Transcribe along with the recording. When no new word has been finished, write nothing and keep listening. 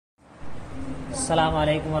அஸ்ஸலாமு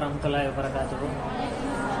அலைக்கும் வரஹ்மத்துல்லாஹி வபரகாத்துஹு.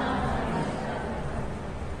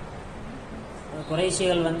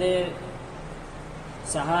 குறைஷிகள்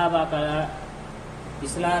சஹாபாக்களை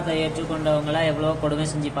இஸ்லாத்தை ஏற்றுக்கொண்டவங்கள எவ்வளோ கொடுமை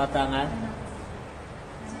செஞ்சு பார்த்தாங்க.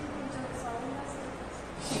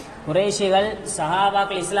 குறைஷிகள்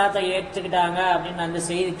சஹாபாக்கள் இஸ்லாத்தை ஏற்றுக்கிட்டாங்க அப்படின்னு அந்த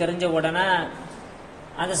செய்தி தெரிஞ்ச உடனே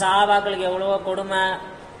அந்த சஹாபாக்களுக்கு எவ்வளவோ கொடுமை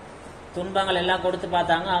துன்பங்கள் எல்லாம் கொடுத்து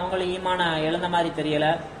பார்த்தாங்க. அவங்களும் ஈமான இழந்த மாதிரி தெரியல.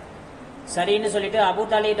 சரின்னு சொல்லிட்டு அபூ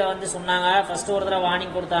தாலிப்ட்ட சொன்னாங்க. ஃபர்ஸ்ட் ஒரு தடவை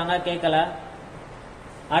வார்னிங் கொடுத்தாங்க, கேட்கல.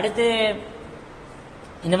 அடுத்து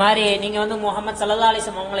இந்த மாதிரி நீங்க முஹம்மது ஸல்லல்லாஹு அலைஹி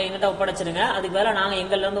வஸல்லம் அவங்களை எங்கிட்ட ஒப்படைச்சிருங்க, அதுக்கு வேற நாங்க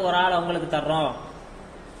எங்கள்ல இருந்து ஒரு ஆள் அவங்களுக்கு தர்றோம்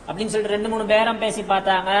அப்படின்னு சொல்லிட்டு 2-3 பேரம் பேசி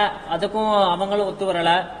பார்த்தாங்க. அதுக்கும் அவங்களும் ஒத்து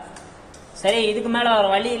வரல. சரி, இதுக்கு மேல ஒரு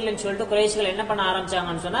வழி இல்லைன்னு சொல்லிட்டு குறைஷிகள் என்ன பண்ண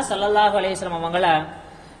ஆரம்பிச்சாங்கன்னு சொன்னா, ஸல்லல்லாஹு அலைஹி வஸல்லம் அவங்கள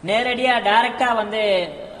நேரடியா டைரக்டா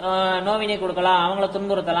நோவினை கொடுக்கலாம், அவங்கள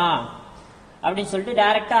துன்புறுத்தலாம் அப்படின்னு சொல்லிட்டு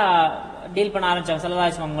டைரக்டா டீல் பண்ண ஆரம்பிச்சாங்க ஸல்லல்லாஹு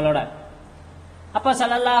அலைஹி வஸல்லம் அவங்களோட. அப்ப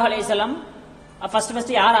ஸல்லல்லாஹு அலைஹி வஸல்லம்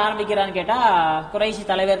ஃபர்ஸ்ட் யார் ஆரம்பிக்கிறான்னு கேட்டா, குறைஷி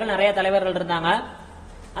தலைவர்கள், நிறைய தலைவர்கள் இருந்தாங்க.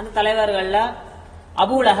 அந்த தலைவர்கள்ல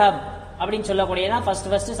அபூ லஹப் அப்படின்னு சொல்லக்கூடியதான்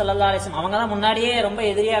ஃபர்ஸ்ட் ஸல்லல்லாஹு அலைஹி வஸல்லம் அவங்க தான் முன்னாடியே ரொம்ப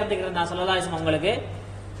எதிரியா இருந்துட்டு இருந்தாங்க ஸல்லல்லாஹு அலைஹி வஸல்லம் அவங்களுக்கு.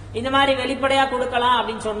 இந்த மாதிரி வெளிப்படையா கொடுக்கலாம்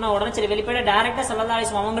அப்படின்னு சொன்ன உடனே சரி, வெளிப்படையா டைரக்டா ஸல்லல்லாஹு அலைஹி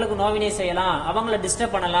வஸல்லம் அவங்களுக்கு நோவினை செய்யலாம், அவங்கள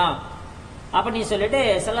டிஸ்டர்ப் பண்ணலாம் அப்படின்னு சொல்லிட்டு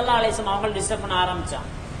ஸல்லல்லாஹு அலைஹி வஸல்லம் அவங்களை டிஸ்டர்ப் பண்ண ஆரம்பிச்சான்.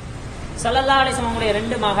 ஸல்லல்லாஹு அலைஹி வஸல்லம் அவங்களுடைய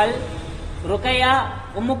 2 மகள் ருக்கையா,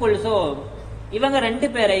 உம்மு குல்சூம், இவங்க 2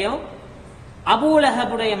 பேரையும் அபூ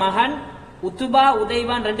லஹபுடைய மகன் உத்துபா,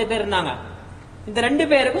 உதைபான் 2 பேர் இருந்தாங்க. இந்த 2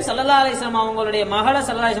 பேருக்கும் ஸல்லல்லாஹு அலைஹி வஸல்லம் அவங்களுடைய மகளை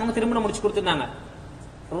ஸல்லல்லாஹு அலைஹி வஸல்லம் திருமணம் முடிச்சு கொடுத்திருந்தாங்க.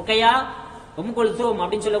 ருக்கையா, உம்மு குல்சூம்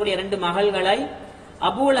அப்படின்னு சொல்லக்கூடிய 2 மகள்களை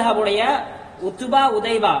அபூ லஹபுடைய உத்துபா,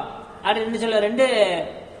 உதைபா அப்படின்னு சொல்ல 2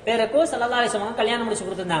 பேருக்கும் ஸல்லல்லாஹு அலைஹி வஸல்லம் கல்யாணம் முடிச்சு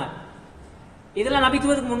கொடுத்திருந்தாங்க. இதெல்லாம்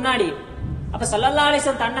நபித்துவதுக்கு முன்னாடி. அப்ப ஸல்லல்லாஹு அலைஹி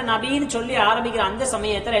வஸல்லம் தன்னை நபின்னு சொல்லி ஆரம்பிக்கிற அந்த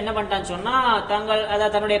சமயத்துல என்ன பண்ணிட்டான்னு சொன்னா,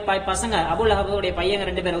 தன்னுடைய பசங்க அபூ லஹபுடைய பையங்க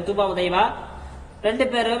 2 பேர் உத்துபா, உதைபா 2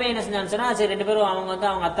 பேருமே என்ன செஞ்சான்னு சொன்னா, சரி 2 பேரும் அவங்க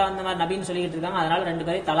அவங்க அத்தா அந்த மாதிரி நபின்னு சொல்லிட்டு இருக்காங்க, அதனால 2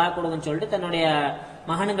 பேரையும் தலாக் கொடுங்கன்னு சொல்லிட்டு தன்னுடைய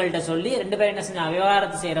மகன்கள்கிட்ட சொல்லி 2 பேரும் என்ன செஞ்சான்,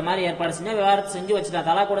 விவாகரத்து செய்யற மாதிரி ஏற்பாடு செஞ்சா விவாகரத்து செஞ்சு வச்சுட்டான்,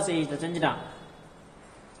 தலாக் கூட செஞ்சுட்டான்.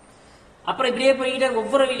 அப்புறம் இப்படியே போய்கிட்ட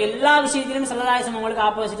ஒவ்வொரு எல்லா விஷயத்திலும் ஸல்லல்லாஹு அலைஹி வஸல்லம் அவங்களுக்கு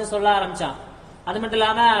ஆப்போசிட்டா சொல்ல ஆரம்பிச்சான். அது மட்டும்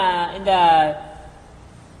இல்லாம இந்த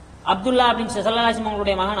அப்துல்லா அப்படின்னு ஸல்லல்லாஹு அலைஹி வஸல்லம்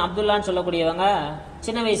அவங்களுடைய மகன் அப்துல்லான்னு சொல்லக்கூடியவங்க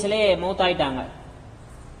சின்ன வயசுலேயே மௌத்தாயிட்டாங்க.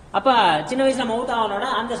 அப்ப சின்ன வயசுல மௌத்தாவனோட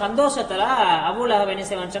அந்த சந்தோஷத்துல அபூ லஹப் என்ன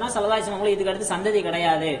செய்வான்னு சொன்னா, ஸல்லல்லாஹு அலைஹி வஸல்லம் இதுக்கு அடுத்து சந்ததி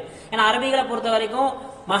கிடையாது. ஏன்னா அரபிகளை பொறுத்த வரைக்கும்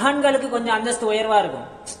மகன்களுக்கு கொஞ்சம் அந்தஸ்து உயர்வா இருக்கும்,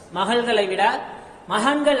 மகள்களை விட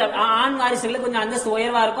மகன்கள் ஆண் வாரிசுகளுக்கு கொஞ்சம் அந்தஸ்து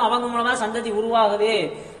உயர்வா இருக்கும், அவங்க மூலமா சந்ததி உருவாகுது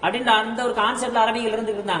அப்படின்ற அந்த ஒரு கான்செப்ட்ல அரபிகள்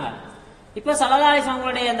இருந்துட்டு இருந்தாங்க. இப்ப ஸல்லல்லாஹு அலைஹி வஸல்லம்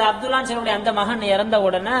அவங்களுடைய அந்த அப்துல்லான்னு சொல்லக்கூடிய அந்த மகன் இறந்த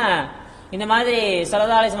உடனே இந்த மாதிரி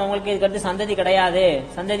ஸல்லல்லாஹு அலைஹி வஸல்லம் அவங்களுக்கு இதுக்கு அடுத்து சந்ததி கிடையாது,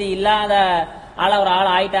 சந்ததி இல்லாத ஒரு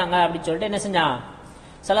ஆள் ஆயிட்டாங்க அப்படின்னு சொல்லிட்டு என்ன செஞ்சான்,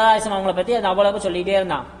 ஸல்லல்லாஹு அலைஹி வஸல்லம் அவங்களை பத்தி அந்த அவ்வளவு சொல்லிட்டே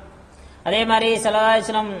இருந்தான். அதே மாதிரி ஸல்லல்லாஹு அலைஹி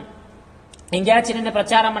வஸல்லம் எங்கேயாச்சும் நின்று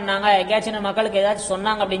பிரச்சாரம் பண்ணாங்க, எங்கேயாச்சும் மக்களுக்கு ஏதாச்சும்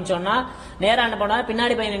சொன்னாங்க அப்படின்னு சொன்னா நேரா என்ன பண்ணா,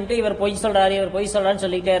 பின்னாடி போய் நின்று இவர் பொய் சொல்றாரு, இவர் பொய் சொல்றாருன்னு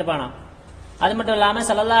சொல்லிக்கிட்டே இருப்பானா. அது மட்டும் இல்லாம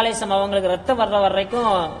ஸல்லல்லாஹு அலைஹி வஸல்லம் அவங்களுக்கு ரத்தம் வர்ற வரைக்கும்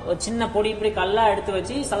ஒரு சின்ன பொடி இப்படி கல்லா எடுத்து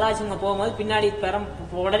வச்சு ஸல்லல்லாஹு அலைஹி வஸல்லம் போகும்போது பின்னாடி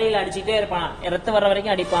உடலில் அடிச்சுட்டே இருப்பான், ரத்தம் வர்ற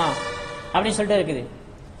வரைக்கும் அடிப்பான் அப்படின்னு சொல்லிட்டு இருக்குது.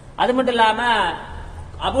 அது மட்டும் இல்லாம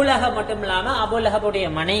அபூ லஹப் மட்டும் இல்லாம அபூ லஹபுடைய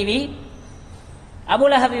மனைவி, அபூ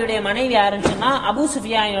லஹபுடைய மனைவி யாருன்னு சொன்னா அபூ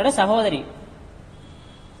சுஃபியானோட சகோதரி.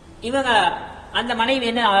 இவங்க அந்த மனைவி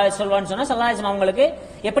என்ன சொல்வான்னு சொன்னா, ஸல்லல்லாஹு அலைஹி வஸல்லம் அவங்களுக்கு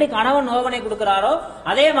எப்படி கணவன் நோவினை கொடுக்கிறாரோ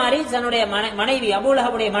அதே மாதிரி தன்னுடைய மனைவி அபூ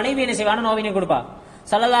லஹபுடைய மனைவி என்ன செய்வான நோவினை கொடுப்பா.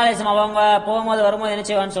 ஸல்லல்லாஹு அலைஹி வஸல்லம் அவங்க போகும்போது வரும்போது என்ன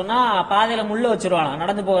செய்வான்னு சொன்னா, பாதையில முள்ளு வச்சிருவாங்க,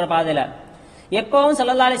 நடந்து போகிற பாதையில. எப்பவும்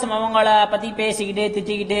ஸல்லல்லாஹு அலைஹி வஸல்லம் அவங்கள பத்தி பேசிக்கிட்டு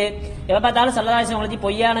திட்டிக்கிட்டு எப்ப பார்த்தாலும் ஸல்லல்லாஹு அலைஹி வஸல்லம் அவங்களை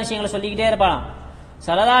பொய்யான விஷயங்களை சொல்லிக்கிட்டே இருப்பான்.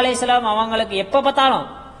 ஸல்லல்லாஹு அலைஹி வஸல்லம் அவங்களுக்கு எப்ப பார்த்தாலும்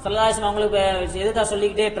ஸல்லல்லாஹு அலைஹி வஸல்லம் அவங்களுக்கு எதுக்கா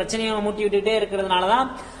சொல்லிக்கிட்டே பிரச்சனையை மூட்டி விட்டுட்டே இருக்கிறதுனாலதான்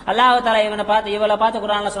அல்லாஹ் தஆலா இவளை பார்த்து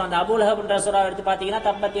குர்ஆன்ல சொல்றான். அபூ லஹப்ன்ற சூரா எடுத்து பாத்தீங்கன்னா,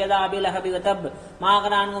 தப்பத் யதா அபீ லஹபி வதப் மா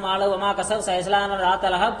கனா அன்ஹு மாலுஹு வமா கஸப் சயஸ்லா நார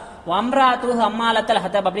லஹப் வம்ராத்துஹு அம்மாலத்தல்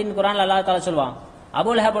ஹதப் அப்படின்னு குர்ஆன்ல அல்லாஹ் தஆலா சொல்வான். அபூ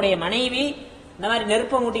லஹபுடைய மனைவி இந்த மாதிரி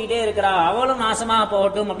நெருப்ப மூட்டிக்கிட்டே இருக்கிறா, அவளும் நாசமாக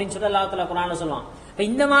போகட்டும் அப்படின்னு சொல்லி அல்லாஹ் தஆலா குர்ஆன்ல சொல்லுவான். இப்ப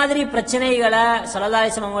இந்த மாதிரி பிரச்சனைகளை ஸல்லல்லாஹு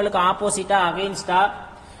அலைஹி வஸல்லம் அவங்களுக்கு ஆப்போசிட்டா அகைன்ஸ்டா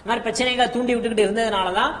இந்த மாதிரி பிரச்சனைகளை தூண்டி விட்டுக்கிட்டு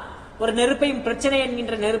இருந்ததுனாலதான் ஒரு நெருப்பை, பிரச்சனை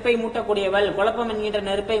என்கின்ற நெருப்பை மூட்டக்கூடியவள், குழப்பம் என்கின்ற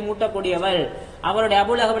நெருப்பை மூட்டக்கூடியவள் அவருடைய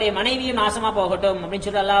அபூ லஹபுடைய மனைவியும் நாசமா போகட்டும் அப்படின்னு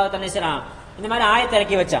சொல்லி அல்லாஹ் தஆலா இந்த மாதிரி ஆயத்தை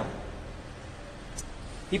இறக்கி வச்சான்.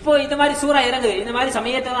 இப்போ இந்த மாதிரி சூரா இறங்குது. இந்த மாதிரி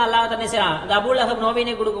சமயத்துல அல்லாஹ் தஆலா அந்த அபூ லஹப்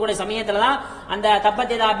நோவினை கொடுக்கக்கூடிய சமயத்துலதான் அந்த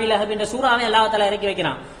தப்பத் யதா அபீ லஹப் என்ற சூறாவை அல்லாஹ் தஆலா இறக்கி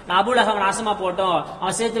வைக்கிறான். அபூ லஹப் நாசமா போட்டோம்,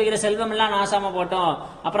 அவன் சேர்த்து வைக்கிற செல்வம் எல்லாம் நாசமா போட்டோம்,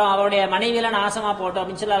 அப்புறம் அவருடைய மனைவி எல்லாம் நாசமா போட்டோம்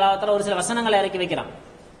அப்படின்னு சொல்லி அல்லாஹ் தஆலா ஒரு சில வசனங்களை இறக்கி வைக்கிறான்.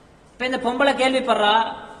 இப்ப இந்த பொம்பளை கேள்விப்படுறா,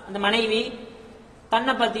 அந்த மனைவி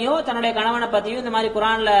தன்னை பத்தியும் தன்னுடைய கணவனை பத்தியும் இந்த மாதிரி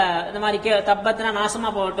குரான்ல இந்த மாதிரி தப்பத்தினா நாசமா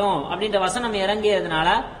போகட்டும் அப்படின்ற வசனம் இறங்கியதுனால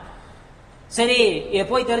சரி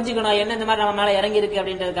போய் தெரிஞ்சுக்கணும் என்ன இந்த மாதிரி நம்ம மேல இறங்கி இருக்கு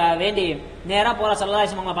அப்படின்றதுக்காக வேண்டி நேரா போறா ஸல்லல்லாஹு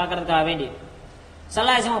அலைஹி வஸல்லம் பாக்குறதுக்காக வேண்டி.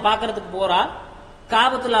 ஸல்லல்லாஹு அலைஹி வஸல்லம் பாக்குறதுக்கு போறா.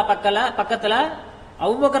 காபத்துல்லா பக்கத்துல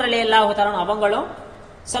அபூபக்கர் ரலியல்லாஹு தஆலா அவங்களும்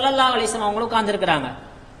ஸல்லல்லாஹு அலைஹி வஸல்லம் அவங்களும் உட்கார்ந்து இருக்கிறாங்க.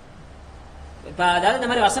 இப்ப அதாவது இந்த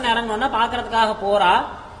மாதிரி வசனம் இறங்கணும்னா பாக்குறதுக்காக போறா.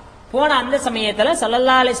 போன அந்த சமயத்துல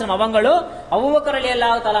ஸல்லல்லாஹு அலைஹி வஸல்லம் அவங்களும் அபூபக்கர்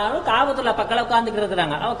ரலியல்லாஹு தஆலா காபத்துல்லா பக்கத்துல உட்கார்ந்துட்டு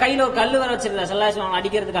இருக்கிறாங்க. அவ கையில ஒரு கல்லு வர வச்சிருக்கா ஸல்லல்லாஹு அலைஹி வஸல்லம்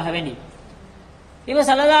அடிக்கிறதுக்காக வேண்டி. இவ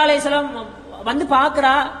ஸல்லல்லாஹு அலைஹி வஸல்லம் வந்து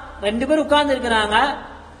பாக்குறா. 2 பேரும் உட்கார்ந்து இருக்கிறாங்க.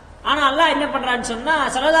 ஆனா அல்லாஹ் என்ன பண்றான்னு சொன்னா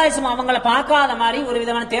ஸல்லல்லாஹு அலைஹி வஸல்லம் அவங்கள பார்க்காத மாதிரி ஒரு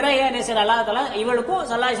விதமான திரையை என்ன செய்யற அல்லாஹ் தஆலா இவளுக்கும்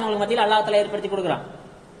ஸல்லல்லாஹு அலைஹி வஸல்லம் மத்தியில் அல்லாஹ் தஆலா ஏற்படுத்தி கொடுக்குறான்.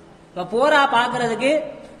 இப்ப போறா பாக்குறதுக்கு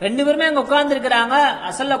 2 பேருமே அங்க உட்கார்ந்து இருக்கிறாங்க.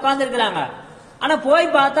 அசல்ல உட்கார்ந்து இருக்கிறாங்க. ஆனா போய்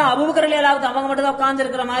பார்த்தா அபூபக்கர் ரலியல்லாஹு அவங்க மட்டும் தான் உட்கார்ந்து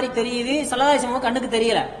இருக்கிற மாதிரி தெரியுது. ஸல்லல்லாஹு அலைஹி வஸல்லம் கண்ணுக்கு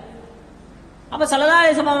தெரியல. அப்ப ஸல்லல்லாஹு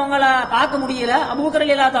அலைஹி வஸல்லம் அவங்கள பார்க்க முடியல. அபூபக்கர்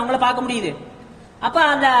ரலியல்லாஹு அவங்கள பார்க்க முடியுது. அப்ப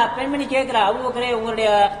அந்த பெண்மணி கேட்கிறா, அபூபக்கரே உங்களுடைய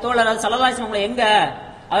தோழர் ஸல்லல்லாஹு அலைஹி வஸல்லம் எங்க?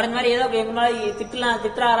 அவர் இந்த மாதிரி ஏதோ எங்க மாதிரி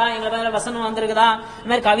திட்டுறாரா, எங்களை மேல வசனம் வந்திருக்குதா, இந்த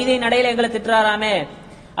மாதிரி கவிதை நடையில எங்களை திட்டுறாராமே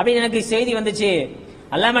அப்படின்னு எனக்கு செய்தி வந்துச்சு.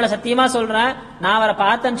 அல்லாஹ் மேல சத்தியமா சொல்றேன், நான் அவரை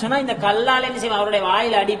பார்த்தேன்னு சொன்னா இந்த கல்லால என்ன செய்வேன் அவருடைய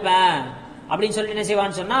வாயில அடிப்பேன் அப்படின்னு சொல்லிட்டு என்ன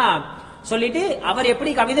செய்வான்னு சொன்னா சொல்லிட்டு அவர்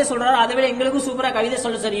எப்படி கவிதை சொல்றாரோ அதை விட எங்களுக்கும் சூப்பரா கவிதை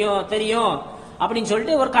சொல்ல தெரியும் அப்படின்னு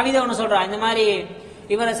சொல்லிட்டு ஒரு கவிதை ஒண்ணு சொல்றா. இந்த மாதிரி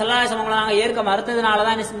இவரை ஸல்லல்லாஹு அலைஹி வஸல்லம் நாங்க ஏற்க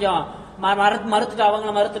மறுத்ததுனாலதான் என்ன செஞ்சோம், மறுத்துட்டோம்,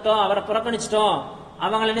 அவங்களை மறுத்துட்டோம், அவரை புறக்கணிச்சிட்டோம்,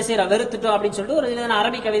 அவங்களை என்ன செய்யற வெறுத்துட்டோம் அப்படின்னு சொல்லிட்டு ஒரு விதமான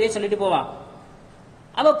அரபி கவிதையை சொல்லிட்டு போவா.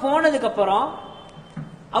 அவ போனதுக்கு அப்புறம்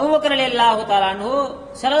அபூபக்கர் ரலியல்லாஹு தஆலா அன்ஹு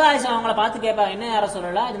ஸல்லல்லாஹு அலைஹி வஸல்லம் அவங்கள பார்த்து கேட்பா, என்ன யார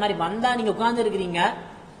சொல்லல, இது மாதிரி வந்தா நீங்க உட்கார்ந்து இருக்கிறீங்க,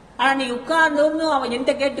 ஆனா நீங்க உட்கார்ந்து அவன்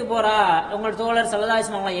என்கிட்ட கேட்டு போறா உங்களோட தோழர் ஸல்லல்லாஹு அலைஹி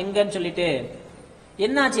வஸல்லம் எங்கன்னு சொல்லிட்டு,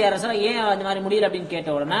 என்னாச்சு யார சொல்ல, ஏன் இந்த மாதிரி முடியல அப்படின்னு கேட்ட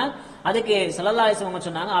உடனே அதுக்கு ஸல்லல்லாஹு அலைஹி வஸல்லம்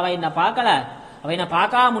சொன்னாங்க, அவ என்ன பார்க்கல, அவ என்ன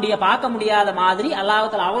பார்க்க முடியாத மாதிரி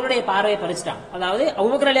அல்லாஹ் தஆலா அவளுடைய பார்வையை பறிச்சிட்டான். அதாவது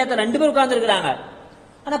அபூபக்கர் ரலியல்லாஹு 2 பேர் உட்கார்ந்து இருக்கிறாங்க.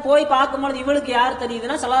 ஆனா போய் பார்க்கும்போது இவளுக்கு யார்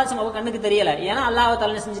தெரியுதுன்னா ஸல்லல்லாஹு அலைஹி வஸல்லம் கண்ணுக்கு தெரியல. ஏன்னா அல்லாஹ்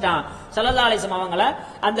தஆலா என்ன செஞ்சிட்டான், ஸல்லல்லாஹு அலைஹி வஸல்லம் அவங்கள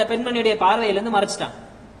அந்த பெண்மணியுடைய பார்வையிலிருந்து மறைச்சிட்டான்.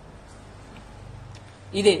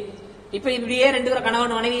 இது இப்ப இப்படியே 2 பேரும்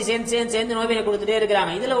கணவன் மனைவி சேர்ந்து நோவினை கொடுத்துட்டே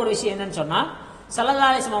இருக்கிறாங்க. இதுல ஒரு விஷயம் என்னன்னு சொன்னா ஸல்லல்லாஹு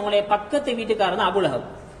அலைஹி வஸல்லம் அவங்களுடைய பக்கத்து வீட்டுக்காரர் தான் அபூ லஹப்.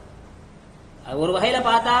 ஒரு வகையில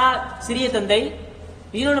பார்த்தா சிறிய தந்தை,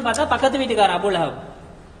 இன்னொன்னு பார்த்தா பக்கத்து வீட்டுக்காரர் அபூ லஹப்.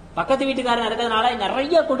 பக்கத்து வீட்டுக்காரன் இருக்கிறதுனால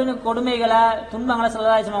நிறைய கொடுமைகளை துன்பங்களை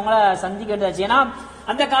ஸல்லல்லாஹு அலைஹி வஸல்லம் அவங்கள சந்திக்க வேண்டியதாச்சு. ஏன்னா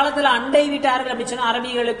அந்த காலத்துல அண்டை வீட்டார்கள் அப்படி சொன்னா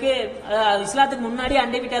அரபிகளுக்கு இஸ்லாத்துக்கு முன்னாடி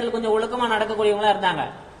அண்டை வீட்டார்கள் கொஞ்சம் ஒழுக்கமா நடக்கக்கூடியவங்களா இருந்தாங்க.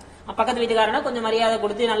 பக்கத்து வீட்டுக்காரனா கொஞ்சம் மரியாதை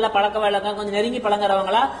கொடுத்து நல்ல பழக்க வழக்கம் கொஞ்சம் நெருங்கி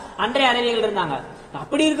பழங்குறவங்களா அன்றைய அரபிகள் இருந்தாங்க.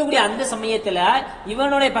 அப்படி இருக்கக்கூடிய அந்த சமயத்துல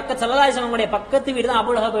இவனுடைய ஸல்லல்லாஹு அலைஹி வஸல்லம் பக்கத்து வீடு தான்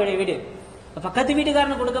அபூ லஹபுடைய வீடு. பக்கத்து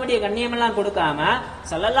வீட்டுக்காரனு கொடுக்க வேண்டிய கண்ணியம் எல்லாம் கொடுக்காம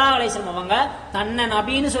ஸல்லல்லாஹு அலைஹி வஸல்லம் அவங்க தன்னை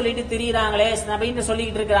நபின்னு சொல்லிட்டு திரியிறாங்களே, நபின்னு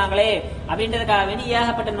சொல்லிட்டு இருக்கிறாங்களே அப்படின்றதுக்காக வேண்டி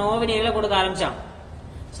ஏகப்பட்ட நோவினைகளை கொடுக்க ஆரம்பிச்சான்.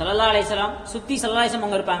 ஸல்லல்லாஹு அலைஹி வஸல்லம் சுத்தி ஸல்லல்லாஹு அலைஹி வஸல்லம்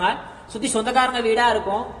அவங்க இருப்பாங்க, சுத்தி சொந்தக்காரங்க வீடா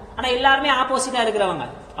இருக்கும். ஆனா எல்லாருமே ஆப்போசிட்டா இருக்கிறவங்க.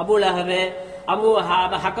 Abu Lahab, Abu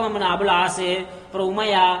ஹக்கம் Abul as, அப்புறம்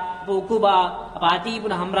உமையா, அப்போ உக்குபா, அப்ப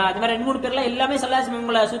அதீப்னு ஹம்ரா, இந்த மாதிரி 2-3 பேர்ல எல்லாமே ஸல்லல்லாஹு அலைஹி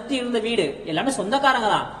வஸல்லம் சுத்தி இருந்த வீடு, எல்லாமே சொந்தக்காரங்க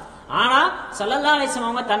தான். ஆனா ஸல்லல்லாஹு அலைஹி வஸல்லம்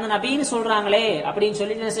அவங்க தன்னை நபின்னு சொல்றாங்களே அப்படின்னு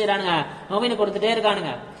சொல்லிட்டு என்ன செய்யறானுங்க, நோவினை கொடுத்துட்டே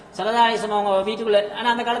இருக்கானுங்க. ஸல்லல்லாஹு அலைஹி வஸல்லம் அவங்க வீட்டுக்குள்ள, ஆனா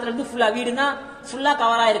அந்த காலத்துல இருந்து ஃபுல்லா வீடுனா ஃபுல்லா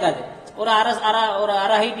கவரா இருக்காது, ஒரு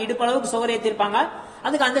அரை ஹைட் இடுப்பளவுக்கு சுவர் ஏத்திருப்பாங்க,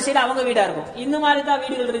 அதுக்கு அந்த சைடு அவங்க வீடா இருக்கும். இந்த மாதிரி தான்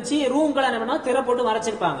வீடுகள் இருந்துச்சு. ரூம்கள் என்ன பண்ணா திரை போட்டு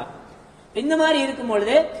மறைச்சிருப்பாங்க. இந்த மாதிரி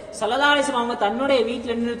இருக்கும்பொழுது ஸல்லல்லாஹு அலைஹி வஸல்லம் அவங்க தன்னுடைய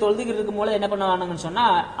வீட்டுல நின்று தொழுதுகிட்டு இருக்கும்போது என்ன பண்ணுவாங்கன்னு சொன்னா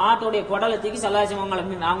ஆட்டோடைய குடலை தூக்கி ஸல்லல்லாஹு அலைஹி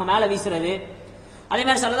வஸல்லம் அவங்க மேல வீசுறது. அதே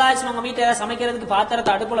மாதிரி ஸல்லல்லாஹு அலைஹி வஸல்லம் அவங்க வீட்டை சமைக்கிறதுக்கு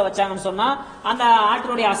பாத்திரத்தை அடுப்புல வச்சாங்கன்னு சொன்னா அந்த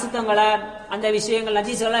ஆட்டினுடைய அசுத்தங்களை அந்த விஷயங்கள்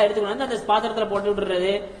நஜீஸ்கள்லாம் எடுத்துக்கொண்டு வந்து அந்த பாத்திரத்துல போட்டு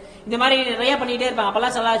விட்டுறது. இந்த மாதிரி நிறைய பண்ணிட்டே இருப்பாங்க.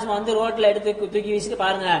 அப்பெல்லாம் ஸல்லல்லாஹு அலைஹி வஸல்லம் வந்து ரோட்ல எடுத்து தூக்கி வீசிட்டு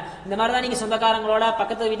பாருங்க, இந்த மாதிரிதான் நீங்க சொந்தக்காரங்களோட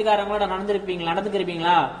பக்கத்து வீட்டுக்காரங்களோட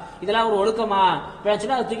நடந்துக்கிறீங்களா, இதெல்லாம் ஒரு ஒழுக்கமா அப்படின்னு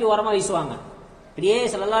சொன்னா அதை தூக்கி ஓரமா வீசுவாங்க. இப்படியே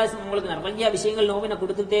ஸல்லல்லாஹு அலைஹி வஸல்லம் உங்களுக்கு நிறைய விஷயங்கள் நோவினை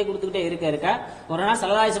கொடுத்துக்கிட்டே இருக்க ஒரு நாள்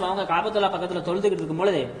ஸல்லல்லாஹு அலைஹி வஸல்லம் அவங்க காபத்துல்லா பக்கத்துல தொழுதுகிட்டு இருக்கும்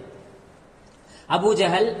பொழுது அபூ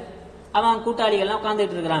ஜஹல் அவன் கூட்டாளிகள்லாம்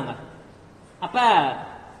உட்கார்ந்துட்டு இருக்கிறாங்க. அப்ப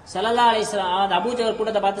ஸல்லல்லாஹு அலைஹி வஸல்லம் அந்த அபூ ஜஹல்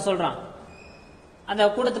கூட்டத்தை பார்த்து சொல்றான், அந்த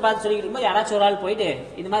கூட்டத்தை பார்த்து சொல்லிட்டு இருக்கும்போது யாராச்சும் ஒரு ஆள் போயிட்டு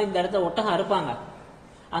இது மாதிரி இந்த இடத்துல ஒட்டகம் அறுப்பாங்க,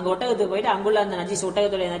 அங்க ஒட்டகத்துக்கு போயிட்டு அங்குள்ள அந்த நஜீஸ்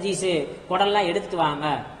ஒட்டகத்துடைய நஜீஸ் குடல்லாம் எடுத்துட்டு வாங்க,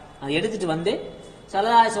 அதை எடுத்துட்டு வந்து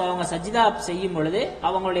ஸல்லல்லாஹு அலைஹி வஸல்லம் அவங்க சஜ்ஜிதா செய்யும் பொழுது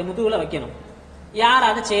அவங்களுடைய முதுகுல வைக்கணும். யார்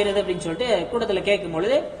அதை செய்யறது அப்படின்னு சொல்லிட்டு கூட்டத்துல கேட்கும்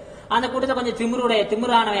பொழுது அந்த கூட்டத்தை கொஞ்சம்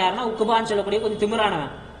திமிரானவன் யாருன்னா உக்குபான்னு சொல்லக்கூடிய கொஞ்சம்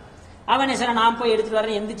திமிரானவன் அவன் சார் நான் போய் எடுத்துட்டு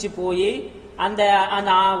வரேன், எந்திரிச்சு போய் அந்த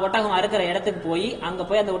அந்த ஒட்டகம் அறுக்கிற இடத்துக்கு போய் அங்க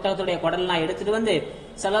போய் அந்த ஒட்டகத்துடைய குடல்லாம் எடுத்துட்டு வந்து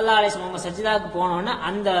ஸல்லல்லாஹு அலைஹி வஸல்லம் அவங்க சஜ்ஜிதாவுக்கு போனோன்னு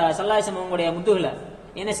அந்த ஸல்லல்லாஹு அலைஹி வஸல்லம் அவங்களுடைய முதுகுல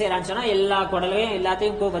என்ன செய்யறான்னு சொன்னா எல்லா குடலையும்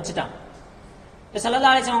எல்லாத்தையும் வச்சுட்டான்.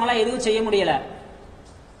 ஸல்லல்லாஹு அலைஹி வஸல்லம் அவங்களால எதுவும் செய்ய முடியல.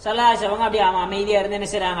 ஸல்லல்லாஹு அலைஹி வஸல்லம் அப்படியே அமைதியா இருந்து என்ன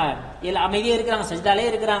செய்றாங்க, எல்லாம் அமைதியா இருக்கிறாங்க, சஜ்தாலே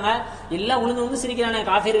இருக்கிறாங்க. எல்லாம் உழுந்து உழுந்து சிரிக்கிறாங்க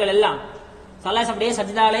காஃபிர்கள் எல்லாம். ஸல்லல்லாஹு அப்படியே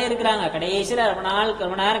சஜ்தாலே இருக்கிறாங்க. கடைசியில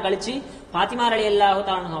ரொம்ப நேரம் கழிச்சு ஃபாத்திமா ரலியல்லாஹு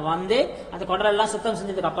தஆலா வந்து அந்த கொடரெல்லாம் சுத்தம்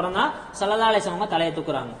செஞ்சதுக்கு அப்புறம் தான் ஸல்லல்லாஹு அலைஹி வஸல்லம் தலையை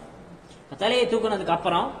தூக்குறாங்க. தலையை தூக்குனதுக்கு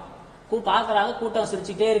அப்புறம் பாக்குறாங்க, கூட்டம்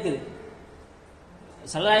சிரிச்சுட்டே இருக்குது.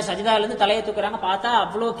 ஸல்லல்லாஹு சஜ்தால இருந்து தலையை தூக்குறாங்க, பார்த்தா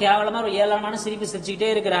அவ்வளவு கேவலமா ஒரு ஏளனமான சிரிப்பு சிரிச்சுக்கிட்டே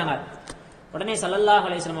இருக்கிறாங்க. உடனே ஸல்லல்லாஹு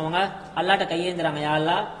அலைஹி வஸல்லம் அவங்க அல்லாஹ்ட்ட கையேந்துறாங்க, யா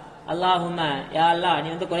அல்லாஹ், அல்லாஹும்ம யா அல்லாஹ், நீ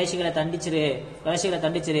வந்து குறைஷிகளை தண்டிச்சிரு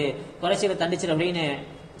அப்படின்னு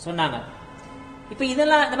சொன்னாங்க. இப்ப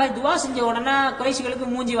இதெல்லாம் இந்த மாதிரி துவா செஞ்ச உடனே குறைஷிகளுக்கு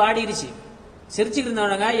மூஞ்சி வாடிருச்சு. சிரிச்சுட்டு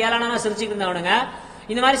இருந்தவனுங்க, ஏளனமா சிரிச்சுட்டு இருந்தவனுங்க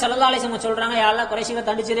இந்த மாதிரி ஸல்லல்லாஹு அலைஹி வஸல்லம் சொல்றாங்க, யா அல்லாஹ் குறைஷிகளை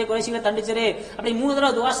தண்டிச்சிரு அப்படி 3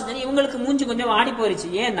 தடவை துவா செஞ்சு இவங்களுக்கு மூஞ்சி கொஞ்சம் வாடி போயிருச்சு.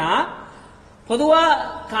 ஏன்னா பொதுவா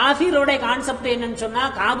காஃபிரோட கான்செப்ட் என்னன்னு சொன்னா,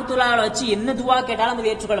 காபத்துல்லாஹ்ல வச்சு என்ன துவா கேட்டாலும்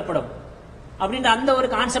அது ஏற்றுக்கொள்ளப்படும் அப்படின்ற அந்த ஒரு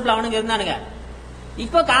கான்செப்ட்ல அவனுங்க இருந்தானுங்க.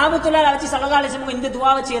 இப்ப காபத்துல்லாஹ்ல வச்சு ஸல்லல்லாஹு அலைஹி வஸல்லம் இந்த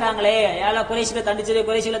துவா செய்றாங்களே, யா அல்லாஹ் குறைஷிகளை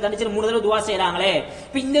தண்டிச்சிரு 3 தடவை துவா செய்றாங்களே,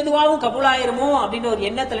 இப்ப இந்த துவாவும் கபூல் ஆயிருமோ அப்படின்ற ஒரு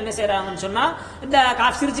எண்ணத்துல என்ன செய்யறாங்கன்னு சொன்னா, இந்த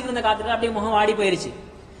சிரிச்சுட்டு இருந்த காத்துல அப்படியே முகம் வாடி போயிருச்சு.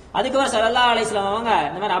 அதுக்கப்புறம் ஸல்லல்லாஹு அலைஹி வஸல்லம் அவங்க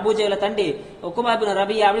இந்த மாதிரி அபூஜஹலை தண்டி, உக்பா இப்னு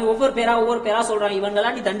ரபியா அப்படி ஒவ்வொரு பேரா சொல்றாங்க,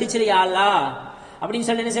 இவங்கெல்லாம் நீ தண்டிச்சிரு யா அல்லாஹ் அப்படின்னு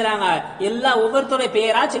சொல்லி என்ன செய்யறாங்க, எல்லாம் ஒவ்வொருத்தருடைய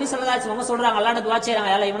பேரா சொல்லி ஸல்லல்லாஹு அலைஹி வஸல்லம் சொல்றாங்க. அல்லாஹ்ட்ட துஆ செய்றாங்க,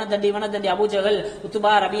 யா அல்லாஹ் இவனை தண்டி அபூஜஹல்,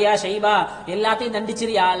 உத்பா, ரபியா, ஷைபா எல்லாத்தையும்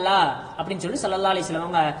தண்டிச்சிரு யா அல்லாஹ் அப்படின்னு சொல்லி ஸல்லல்லாஹு அலைஹி வஸல்லம்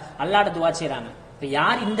அவங்க அல்லாஹ்ட்ட துஆ செய்றாங்க. இப்ப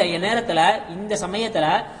யார் இந்த நேரத்துல இந்த சமயத்துல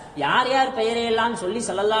யார் பெயரையெல்லாம் சொல்லி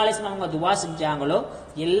ஸல்லல்லாஹு அலைஹி வஸல்லம் அவங்க துஆ செஞ்சாங்களோ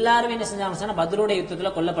எல்லாரும் என்ன செஞ்சாங்க சொன்னா பத்ருடைய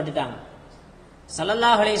யுத்தத்துல கொல்லப்பட்டுட்டாங்க.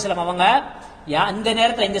 ஸல்லல்லாஹு அலைஹி வஸல்லம் அவங்க இந்த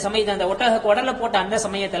நேரத்துல இந்த சமயத்துல அந்த ஒட்டக குடல்ல போட்ட அந்த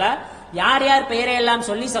சமயத்துல யார் பெயரையெல்லாம்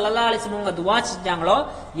சொல்லி ஸல்லல்லாஹு அலைஹி வஸல்லம் அவங்க துஆ செஞ்சாங்களோ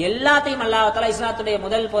எல்லாத்தையும் அல்லாஹ் தஆலா இஸ்லாத்துடைய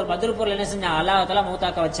முதல் போர் பத்ர் போர்ல என்ன செஞ்சான், அல்லாஹ் தஆலா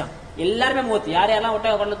மௌத்தாக்க வச்சான். எல்லாருமே மௌத். யாரெல்லாம்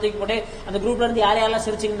ஒட்டக குடல்ல தூக்கி போட்டு அந்த குரூப்ல இருந்து யாரெல்லாம்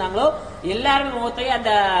சிரிச்சிருந்தாங்களோ எல்லாருமே மௌத்தாகி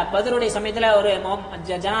அந்த பத்ருடைய சமயத்துல ஒரு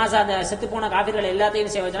ஜனாசா அந்த செத்து போன காஃபிர்கள்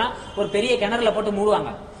எல்லாத்தையும் செய்ய வச்சா ஒரு பெரிய கிணறுல போட்டு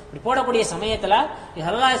மூடுவாங்க. இப்படி போடக்கூடிய சமயத்துல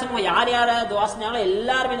ஸல்லல்லாஹு அலைஹி வஸல்லம் யார் துஆ செஞ்சாங்களோ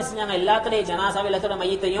எல்லாருமே என்ன செஞ்சாங்க, எல்லாத்துடைய ஜனாசாவை எல்லாத்தோட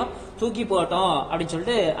மையத்தையும் தூக்கி போட்டோம் அப்படின்னு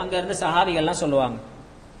சொல்லிட்டு அங்க இருந்த சஹாபிகள்லாம் சொல்லுவாங்க.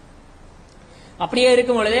 அப்படியே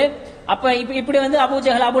இருக்கும் பொழுது அப்ப இப்படி வந்து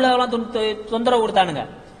அபூஜஹல் அபூலஹப்லாம் தொந்தரவு கொடுத்தானுங்க.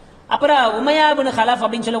 அப்புறம் உமையா இப்னு கலஃப்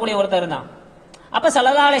அப்படின்னு சொல்லக்கூடிய ஒருத்தர் இருந்தான். அப்ப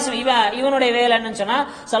ஸல்லல்லாஹு அலைஹி வஸல்லம் இவனுடைய வேலை என்னன்னு சொன்னா,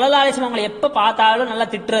 ஸல்லல்லாஹு அலைஹி வஸல்லம் அவங்களை எப்ப பார்த்தாலும் நல்லா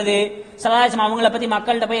திட்டுறது, ஸல்லல்லாஹு அலைஹி வஸல்லம் அவங்கள பத்தி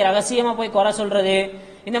மக்கள்கிட்ட போய் ரகசியமா போய் குறை சொல்றது,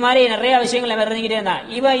 இந்த மாதிரி நிறைய விஷயங்களை இறங்கிட்டே இருந்தான்.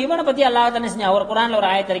 இவனை பத்தி அல்லாஹ் என்ன செஞ்சான், ஒரு குர்ஆன்ல ஒரு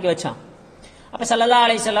ஆயத்தை இறக்கி வச்சான். அப்ப ஸல்லல்லாஹு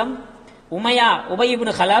அலைஹி வஸல்லம் உபை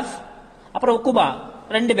இப்னு கலஃப் அப்புறம் உக்குபா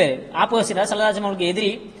 2 பேர் ஆப்போசிட்டா ஸல்லல்லாஹு அலைஹி வஸல்லம்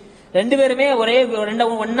எதிரி 2 பேருமே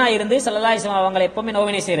ஒன்னா இருந்து ஸல்லல்லாஹு அலைஹி வஸல்லம் அவங்களை எப்பவுமே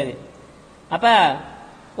நோவினை செய்யறது. அப்ப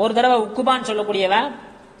ஒரு தடவை உக்குபான்னு சொல்லக்கூடியவன்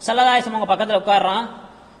ஸல்லல்லாஹு அலைஹி வஸல்லம் அவங்க பக்கத்துல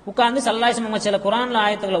உட்கார்ந்து ஸல்லல்லாஹு அலைஹி வஸல்லம் சில குர்ஆன்ல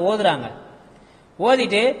ஆயத்துக்களை ஓதுறாங்க.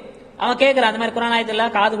 ஓதிட்டு அவன் கேட்கிறான், அந்த மாதிரி குர்ஆன் ஆயத்துல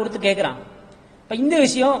காது கொடுத்து கேட்கிறான். இப்ப இந்த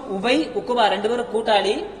விஷயம் உபை உக்குபா 2 பேரும்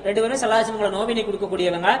கூட்டாளி, 2 பேரும் ஸல்லல்லாஹு அலைஹி வஸல்லம் நோவினை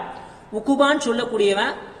கொடுக்கக்கூடியவங்க. உக்குபான்னு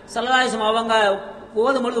சொல்லக்கூடியவன் ஸல்லல்லாஹு அலைஹி வஸல்லம் அவங்க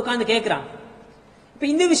ஓதும் பொழுது உட்கார்ந்து கேட்கிறான். இப்ப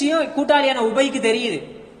இந்த விஷயம் கூட்டாளியான உபைக்கு தெரியுது.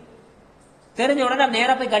 தெரிஞ்ச உடனே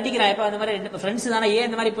நேரா போய் கண்டிக்கிறான். இப்ப அந்த மாதிரி ஃப்ரெண்ட்ஸ் தானே, ஏன்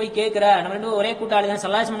இந்த மாதிரி போய் கேட்கிற, நம்ம 2 ஒரே கூட்டாளி தான்,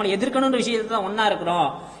 ஸல்லல்லாஹு அலைஹி வஸல்லம் எதிர்க்கணும்ன்ற விஷயத்தை தான் ஒன்னா இருக்கிறோம்,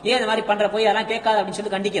 ஏன் இந்த மாதிரி பண்ற, போய் அதெல்லாம் கேட்காத அப்படின்னு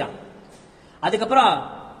சொல்லி கண்டிக்கிறான். அதுக்கப்புறம்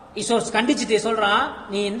கண்டிச்சுட்டு சொல்றான்,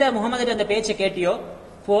 நீ எந்த முகமது அந்த பேச்சை கேட்டியோ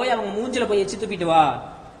போய் அவங்க மூஞ்சில போய் எச்சு துப்பிட்டு வா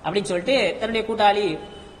அப்படின்னு சொல்லிட்டு தன்னுடைய கூட்டாளி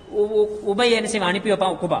உபையை என்ன செய்வான், அனுப்பி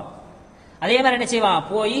வைப்பான் உக்குபா. அதே மாதிரி என்ன செய்வான்,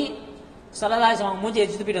 போய் ஸல்லல்லாஹு அலைஹி வஸல்லம் மூஞ்சி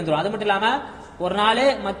எச்சு துப்பிட்டு வந்துடும். அது மட்டும் இல்லாம ஒரு நாள்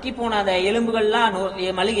மக்கி போன அந்த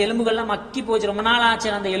எலும்புகள்லாம் மக்கி போச்சு, ரொம்ப நாள் ஆச்சு,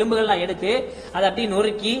 அந்த எலும்புகள்லாம் எடுத்து அதை அப்படியே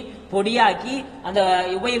நொறுக்கி பொடியாக்கி அந்த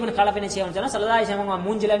உபை இப்னு கலஃப் என்ன செய்வான்னு சொன்னா ஸல்லல்லாஹு அலைஹி வஸல்லம்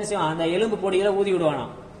மூஞ்சில என்ன செய்வான், அந்த எலும்பு பொடிகளை ஊதி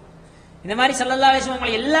விடுவானாம். இந்த மாதிரி ஸல்லல்லாஹு அலைஹி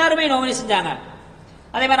வஸல்லம் எல்லாருமே நோவினை செஞ்சாங்க.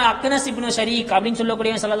 அதே மாதிரி அக்னஸ் இப்னு ஷரீக் அப்படின்னு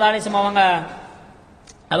சொல்லக்கூடிய ஸல்லல்லாஹு அலைஹி வஸல்லம்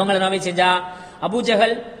அவங்கள நோவினை செஞ்சா.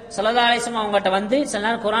 அபூஜஹல் ஸல்லல்லாஹு அலைஹி வஸல்லம் அவங்ககிட்ட வந்து சில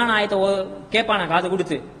நேரம் குர்ஆன் ஆயத்தை கேட்பான, காது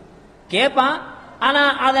கொடுத்து கேட்பான். ஆனா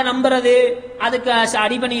அதை நம்புறது, அதுக்கு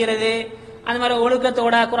அடிபணிகிறது, அந்த மாதிரி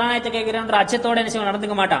ஒழுக்கத்தோட குர்ஆன் ஆயத்தை கேட்கிறன்ற அச்சத்தோட என்ன செய்வான்,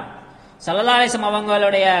 நடந்துக்க மாட்டான். ஸல்லல்லாஹு அலைஹி வஸல்லம்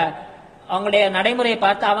அவங்களுடைய நடைமுறையை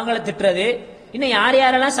பார்த்து அவங்கள திட்டுறது, இன்னும்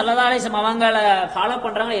யாரெல்லாம் ஸல்லல்லாஹு அலைஹி வஸல்லம் அவங்கள ஃபாலோ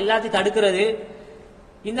பண்றாங்க எல்லாத்தையும் தடுக்கிறது.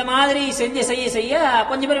 இந்த மாதிரி செய்ய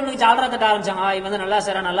கொஞ்சம் பேர் இவனுக்கு ஜாலரா தட்ட ஆரம்பிச்சாங்க. இவன் வந்து நல்லா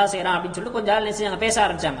செய்யறான் அப்படின்னு சொல்லிட்டு கொஞ்சம் ஆள் நினைச்சாங்க, பேச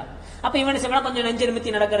ஆரம்பிச்சாங்க. அப்ப இவன் செய்யலாம் கொஞ்சம்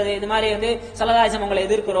நெஞ்சிருமித்தி நடக்கிறது, இந்த மாதிரி வந்து ஸல்லல்லாஹு அலைஹி வஸல்லம் அவங்களை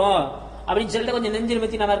எதிர்க்கிறோம் அப்படின்னு சொல்லிட்டு கொஞ்சம்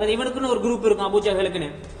நெஞ்சிருமித்தி நடக்கிறது. இவனுக்குன்னு ஒரு குரூப் இருக்கும், அபூஜஹலுக்குன்னு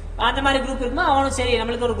அந்த மாதிரி குரூப் இருக்குமா, அவனும் சரி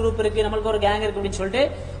நம்மளுக்கு ஒரு குரூப் இருக்கு, நம்மளுக்கு ஒரு கேங் இருக்கு அப்படின்னு சொல்லிட்டு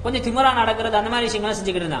கொஞ்சம் திமிரா நடக்கிறது, அந்த மாதிரி விஷயங்கள்லாம்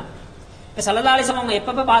செஞ்சுக்கிட்டு இருந்தான். இப்ப ஸல்லல்லாஹு அலைஹி வஸல்லம் அவங்க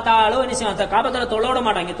எப்ப பார்த்தாலும் என்ன செய்வாங்க, காபத்துல தொழ விட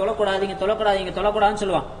மாட்டாங்க, தொழக்கூடாதுன்னு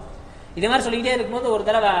சொல்லுவான். இதே மாதிரி சொல்லிக்கிட்டே இருக்கும்போது ஒரு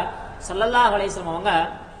தடவை ஸல்லல்லாஹு அலைஹி வஸல்லம் அவங்க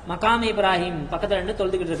மகாம் இப்ராஹிம் பக்கத்துல இருந்து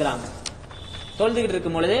தொழுதுகிட்டு இருக்கிறாங்க. தொழுதுகிட்டு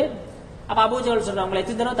இருக்கும் பொழுது அப்ப அபூஜஹல் சொல்றாங்க, உங்களை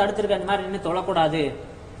எத்தனை தடவை தடுத்திருக்க, இந்த மாதிரி நின்று தொழக்கூடாது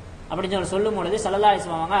அப்படின்னு சொல்லி சொல்லும் பொழுது ஸல்லல்லாஹு அலைஹி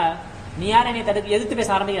வஸல்லம் அவங்க, நீ யாரை என்னை தடுக்க, எதிர்த்து பேச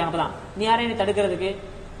ஆரம்பிக்கிறாங்க. அப்பதான், நீ யாரை என்னை தடுக்கிறதுக்கு?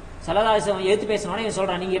 ஸல்லல்லாஹு அலைஹி வஸல்லம் எதிர்த்து பேசணும்னு இவன்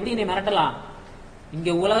சொல்றான், நீங்க எப்படி என்னை மிரட்டலாம்? இங்க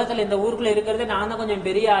உலகத்துல இந்த ஊருக்குள்ள இருக்கிறது நான் தான் கொஞ்சம்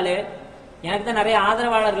பெரிய ஆளு, எனக்கு தான் நிறைய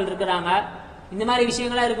ஆதரவாளர்கள் இருக்கிறாங்க, இந்த மாதிரி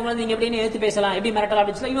விஷயங்களா இருக்கும்போது நீங்க எப்படி எதிர்த்து பேசலாம், எப்படி மிரட்டலாம்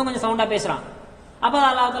அப்படின்னு சொல்லி இவன் கொஞ்சம் சவுண்டா பேசுறான். அப்ப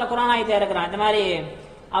அல்லாஹ் தஆலா குர்ஆன் ஆயத்தை இறக்குறான், இந்த மாதிரி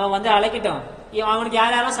அவன் வந்து அழைக்கட்டும், அவனுக்கு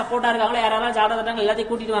யார் யாரெல்லாம் சப்போர்ட்டா இருக்காங்களோ, யாரெல்லாம் ஜாட தட்டாங்க எல்லாத்தையும்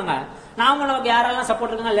கூட்டிட்டு வாங்க, நாமளும் நமக்கு யாரெல்லாம்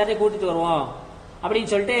சப்போர்ட் இருக்காங்க எல்லாத்தையும் கூட்டிட்டு வருவோம்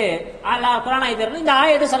அப்படின்னு சொல்லிட்டு அல்லாஹ் குர்ஆன் ஆயத்தை இறக்குறான். இந்த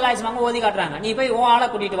ஆயத்தை ஸல்லல்லாஹு அலைஹி வஸல்லம் ஓதி காட்டுறாங்க, நீ போய் ஆளை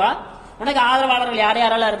கூட்டிட்டு வா, உனக்கு ஆதரவாளர்கள் யார்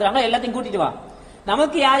யாரெல்லாம் இருக்கிறாங்களோ எல்லாத்தையும் கூட்டிட்டு வா,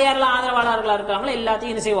 நமக்கு யார் யாரெல்லாம் ஆதரவாளர்களா இருக்காங்களோ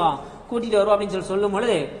எல்லாத்தையும் என்ன செய்வோம், கூட்டிட்டு வருவோம் அப்படின்னு சொல்லும்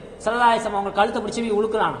பொழுது ஸல்லல்லாஹு அலைஹி வஸல்லம் அவங்க கழுத்தை பிடிச்சி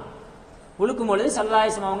உழுக்குறாங்க. உழுக்கும் பொழுது ஸல்லல்லாஹு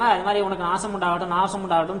அலைஹி வஸல்லம் அவங்க அது மாதிரி உனக்கு நாசம்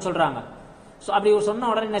உண்டாகட்டும் சொல்றாங்க. அப்படி சொன்ன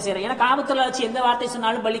உடனே என்ன செய்யறேன், ஏன்னா காபத்துல வச்சு எந்த வார்த்தை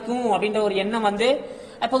சொன்னாலும் பலிக்கும் அப்படின்ற ஒரு எண்ணம் வந்து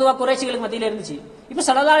பொதுவா குறைச்சிகளுக்கு மத்தியில இருந்துச்சு. இப்ப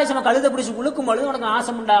ஸல்லல்லாஹு அலைஹி வஸல்லம் கழுத்தை பிடிச்சி உழுக்கும் பொழுது உனக்கு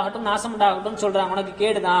நாசம் உண்டாகட்டும் சொல்றாங்க, உனக்கு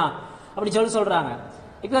கேடுதான் அப்படி சொல்றாங்க.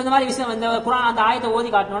 இப்ப இந்த மாதிரி விஷயம் இந்த குர்ஆன் அந்த ஆயத்தை ஓதி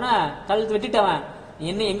காட்டினோன்னா கழுத்து விட்டுட்டவன்,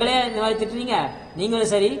 என்ன எங்களே இந்த மாதிரி திட்டுறீங்க,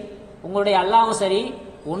 நீங்களும் சரி உங்களுடைய அல்லாவும் சரி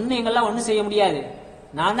ஒண்ணு எங்கெல்லாம் ஒண்ணும் செய்ய முடியாது,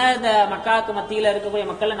 நான் தான் இந்த மக்காவுக்கு மத்தியில இருக்கக்கூடிய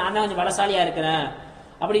மக்கள் நான் தான் கொஞ்சம் பலசாலியா இருக்கிறேன்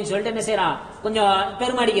அப்படின்னு சொல்லிட்டு என்ன செய்யறான், கொஞ்சம்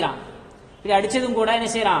பெருமடிக்கிறான். இப்படி அடிச்சதும் கூட என்ன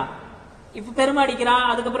செய்யறான், இப்ப பெருமடிக்கிறான்.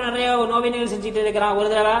 அதுக்கப்புறம் நிறைய நோவினைகள் செஞ்சுட்டு இருக்கிறான். ஒரு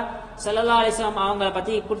தடவை ஸல்லல்லாஹு அலைஹி வஸல்லம் அவங்கள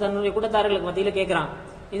பத்தி தன்னுடைய கூட்டத்தார்களுக்கு மத்தியில கேட்கிறான்,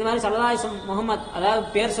 இது மாதிரி ஸல்லல்லாஹு அலைஹி வஸல்லம் முகமது, அதாவது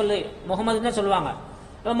பேர் சொல்லு முகமதுன்னு தான் சொல்லுவாங்க,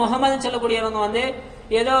 முகமதுன்னு சொல்லக்கூடியவங்க வந்து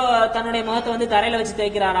ஏதோ தன்னுடைய முகத்தை வந்து தரையில வச்சு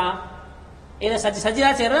தேய்க்கிறாரா, ஏதோ சஜிதா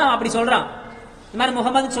செய்யறா அப்படி சொல்றான். இந்த மாதிரி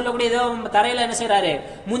முகமது சொல்லக்கூடிய ஏதோ தரையில என்ன செய்யறாரு,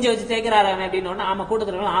 மூஞ்ச வச்சு தேய்க்கிறாரு அப்படின்னு ஆமா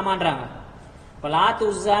கூட்டத்தில் ஆமான்றாங்க. இப்ப லாத்து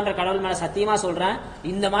உஸ்ஸான்ற கடவுள் மேல சத்தியமா சொல்றேன்,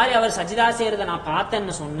 இந்த மாதிரி அவர் சஜிதா செய்யறத நான்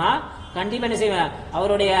பார்த்தேன்னு சொன்னா கண்டிப்பா என்ன செய்வேன்,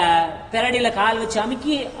 அவருடைய பெரடியில கால் வச்சு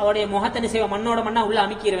அமுக்கி அவருடைய முகத்தை என்ன செய்வேன், மண்ணோட மண்ணா உள்ள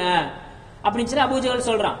அமுக்கிடுவேன் அப்படின்னு சொல்லி அபூஜஹல்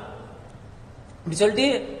சொல்றான். இப்படி சொல்லிட்டு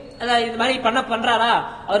இது மாதிரி பண்றாரா,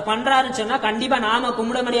 அவர் பண்றாருன்னு சொன்னா கண்டிப்பா நாம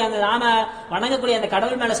கும்பிட முடியாது, நாம வணங்கக்கூடிய அந்த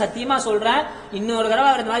கடவுள் மேல சத்தியமா சொல்றேன், இன்னொரு தடவை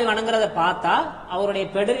அவர் இந்த மாதிரி வணங்குறத பார்த்தா அவருடைய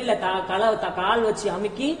பெடரில கால் வச்சு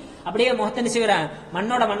அமுக்கி அப்படியே முகத்தை செய்யறேன்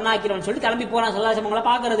மண்ணோட மண்ணாக்கிறோம்னு சொல்லி கிளம்பி போறான் ஸல்லல்லாஹு அலைஹி வஸல்லம்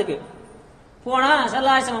பாக்குறதுக்கு. போனா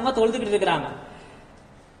ஸல்லல்லாஹு அலைஹி வஸல்லம் தொழுதுகிட்டு இருக்கிறாங்க.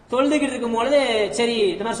 தொழுதுகிட்டு இருக்கும் பொழுது சரி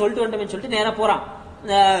இந்த மாதிரி சொல்லிட்டு வந்துட்டோம்னு சொல்லிட்டு நேரம் போறான்,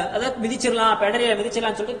 அதாவது மிதிச்சிடலாம் பெடரில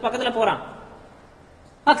மிதிச்சிடலாம்னு சொல்லிட்டு பக்கத்துல போறான்.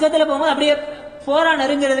 பக்கத்துல போகும்போது அப்படியே போரான்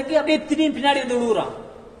நெருங்கிறதுக்கு அப்படியே திடீர்னு பின்னாடி வந்து விழுவுறான்.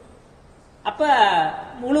 அப்ப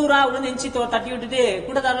விழுந்து எஞ்சி தட்டி விட்டுட்டு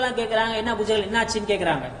கூட்டத்தாரெல்லாம் கேட்கறாங்க, என்ன அபூஜஹல் என்ன ஆச்சுன்னு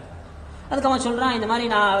கேட்கறாங்க. அதுக்கு அவன் சொல்றான், இந்த மாதிரி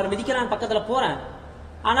நான் அவர் மிதிக்கிறான் பக்கத்துல போறேன்,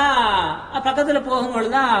 ஆனா பக்கத்துல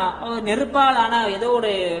போகும்பொழுதுதான் நெருப்பால் ஆனா ஏதோ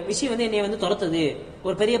ஒரு விஷயம் வந்து என்னை வந்து துரத்துது,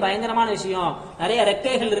 ஒரு பெரிய பயங்கரமான விஷயம், நிறைய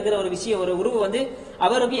ரெக்கைகள் இருக்கிற ஒரு விஷயம், ஒரு உருவம் வந்து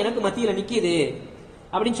அவருக்கு எனக்கு மத்தியில நிக்குது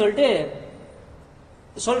அப்படின்னு சொல்லிட்டு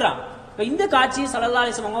சொல்றான். இந்த காட்சியை ஸல்லல்லாஹு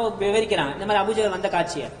அலைஹி வஸல்லம் விவரிக்கிறாங்க, இந்த மாதிரி அபூஜஹல் வந்த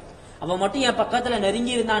காட்சியை. அவன் மட்டும் என் பக்கத்துல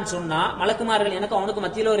நெருங்கி இருந்தான்னு சொன்னா மலக்குமார்கள் எனக்கு அவனுக்கு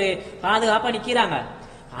மத்தியில ஒரு பாதுகாப்பா நிக்கிறாங்க,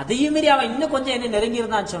 அதையும் மீறி அவன் இன்னும் கொஞ்சம் என்ன நெருங்கி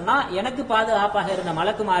இருந்தான்னு சொன்னா எனக்கு பாதுகாப்பாக இருந்த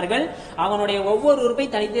மலக்குமார்கள் அவனுடைய ஒவ்வொரு உறுப்பை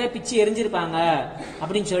தனித்தே பிச்சு எரிஞ்சிருப்பாங்க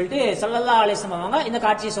அப்படின்னு சொல்லிட்டு ஸல்லல்லாஹு அலைஹி வஸல்லம் அவங்க இந்த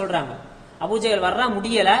காட்சியை சொல்றாங்க. அபூஜஹல் வர்றான்,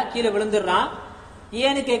 முடியல, கீழே விழுந்துடுறான்.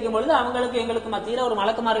 ஏன்னு கேட்கும் பொழுது அவங்களுக்கு எங்களுக்கு மத்தியில ஒரு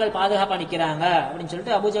மலக்குமார்கள் பாதுகாப்பா நிக்கிறாங்க அப்படின்னு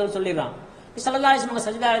சொல்லிட்டு அபூஜஹல் சொல்லிடுறான். ஸல்லல்லாஹு அலைஹி வஸல்லம்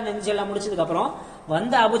சஜ்தா எல்லாம் முடிச்சதுக்கு அப்புறம்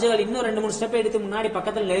வந்த அபூஜஹல் இன்னும் 2-3 ஸ்டெப் எடுத்து முன்னாடி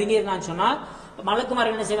பக்கத்துல நெருங்கி இருந்தான்னு சொன்னா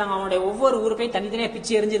மலக்குமார்கள் என்ன செய்வாங்க, அவனுடைய ஒவ்வொரு உறுப்பையும் தனித்தனியா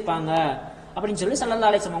பிச்சு எரிஞ்சிருப்பாங்க அப்படின்னு சொல்லி ஸல்லல்லாஹு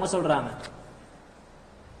அலைஹி வஸல்லம் அவங்க சொல்றாங்க.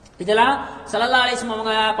 இதெல்லாம் ஸல்லல்லாஹு அலைஹி வஸல்லம்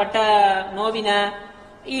அவங்க பட்ட நோவின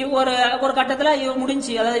ஒரு கட்டத்துல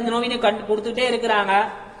முடிஞ்சு, அதாவது இந்த நோவினை கொடுத்துட்டே இருக்கிறாங்க.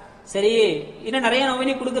 சரி இன்னும் நிறைய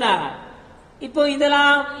நோவினை கொடுக்குறாங்க. இப்போ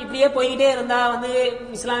இதெல்லாம் இப்படியே போய்கிட்டே இருந்தா வந்து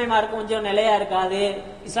இஸ்லாமிய மார்க்கம் கொஞ்சம் நிலையா இருக்காது,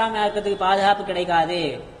 இஸ்லாமிய மார்க்கத்துக்கு பாதுகாப்பு கிடைக்காது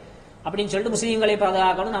அப்படின்னு சொல்லிட்டு முஸ்லீம்களை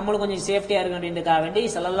பாதுகாக்கணும், நம்மளும் கொஞ்சம் சேஃப்டியா இருக்கணும் அப்படின்றதுக்காக வேண்டி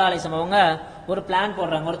ஸல்லல்லாஹு அலைஹி வஸல்லம் அவங்க ஒரு பிளான்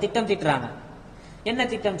போடுறாங்க, ஒரு திட்டம் தீட்டுறாங்க. என்ன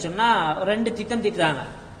திட்டம் சொன்னா 2 திட்டம் தீட்டுறாங்க.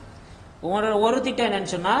 ஒரு திட்டம்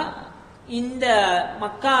என்னன்னு சொன்னா, இந்த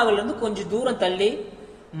மக்காவில இருந்து கொஞ்சம் தூரம் தள்ளி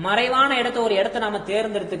மறைவான ஒரு இடத்தை நாம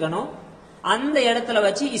தேர்ந்தெடுத்துக்கணும், அந்த இடத்துல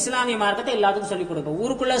வச்சு இஸ்லாமிய மார்க்கத்தை எல்லாத்துக்கும் சொல்லிக் கொடுக்கும்.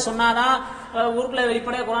 ஊருக்குள்ள சொன்னாதான், ஊருக்குள்ள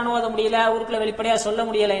வெளிப்படையா குர்ஆன் ஓத முடியல, ஊருக்குள்ள வெளிப்படையா சொல்ல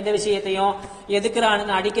முடியல, எந்த விஷயத்தையும்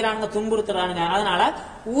எதுக்குறானுங்க, அடிக்கிறானுங்க, துன்புறுத்துறானுங்க. அதனால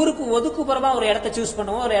ஊருக்கு ஒதுக்குப்புறமா ஒரு இடத்தை சூஸ்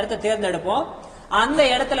பண்ணுவோம், ஒரு இடத்தை தேர்ந்தெடுப்போம், அந்த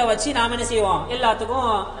இடத்துல வச்சு நாம என்ன செய்வோம், எல்லாத்துக்கும்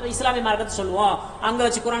இஸ்லாமிய மார்க்கத்தை சொல்லுவோம், அங்க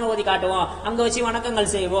வச்சு குர்ஆன் ஓதி காட்டுவோம், அங்க வச்சு வணக்கங்கள்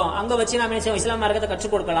செய்வோம், அங்க வச்சு நாம என்ன செய்வோம், இஸ்லாமிய மார்க்கத்தை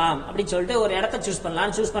கற்றுக் கொடுக்கலாம் அப்படின்னு சொல்லிட்டு ஒரு இடத்தை சூஸ்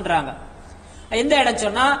பண்ணலாம்னு சூஸ் பண்றாங்க. எந்த இடம்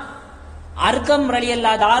சொன்னா அர்க்கம்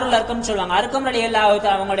ரலியல்லாஹு தாருல் அர்க்கம் சொல்லுவாங்க. அர்க்கம் ரலியல்லாஹு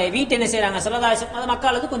அவங்களுடைய வீட்டு என்ன செய்யறாங்க, ஸல்லல்லாஹு அலைஹி வஸல்லம்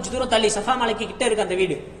மக்களுக்கு கொஞ்சம் தூரம் தள்ளி சஃபா மலைக்கு கிட்ட இருக்கு அந்த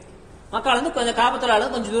வீடு. மக்கள் வந்து கொஞ்சம் காபத்துலால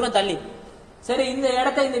கொஞ்சம் தூரம் தள்ளி, சரி இந்த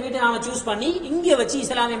இடத்த இந்த வீட்டை நாம சூஸ் பண்ணி இங்க வச்சு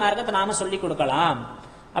இஸ்லாமிய மார்க்கத்தை நாம சொல்லி கொடுக்கலாம்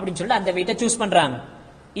அப்படின்னு சொல்லிட்டு அந்த வீட்டை சூஸ் பண்றாங்க.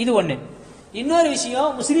 இது ஒண்ணு. இன்னொரு விஷயம்,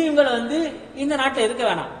 முஸ்லீம்கள் வந்து இந்த நாட்டில் இருக்க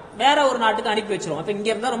வேணாம், வேற ஒரு நாட்டுக்கு அனுப்பி வச்சிருவோம். அப்ப இங்க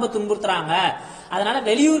இருந்தா ரொம்ப துன்புறுத்துறாங்க, அதனால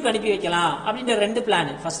வெளியூருக்கு அனுப்பி வைக்கலாம் அப்படின்ற ரெண்டு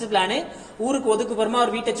பிளான். ஃபர்ஸ்ட் பிளான், ஊருக்கு ஒதுக்குப்புறமா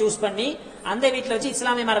ஒரு வீட்டை சூஸ் பண்ணி அந்த வீட்டில் வச்சு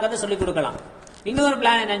இஸ்லாமிய மார்க்கத்தை சொல்லி கொடுக்கலாம். இன்னொரு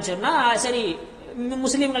பிளான் என்னன்னு சொன்னா, சரி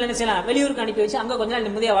முஸ்லீம்கள் என்ன செய்யலாம், வெளியூருக்கு அனுப்பி வச்சு அங்க கொஞ்ச நாள்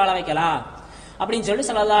நிம்மதியா வாழ வைக்கலாம் அப்படின்னு சொல்லி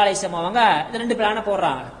ஸல்லல்லாஹு அலைஹி வஸல்லம் அவங்க இந்த ரெண்டு பிளானை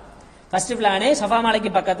போடுறாங்க. ஃபர்ஸ்ட் பிளானு சஃபா மலைக்கு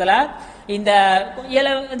பக்கத்துல இந்த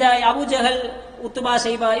அபூஜஹல், உத்துபா,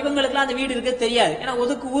 ஷைபா இவங்களுக்குலாம் அந்த வீடு இருக்கு தெரியாது. ஏன்னா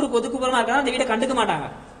ஊருக்கு ஒதுக்குப்புறமா இருக்காங்க, அந்த வீட்டை கண்டுக்க மாட்டாங்க.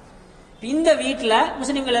 இந்த வீட்டுல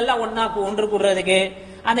முஸ்லிம்கள் எல்லாம் ஒன்று கூடுறதுக்கு,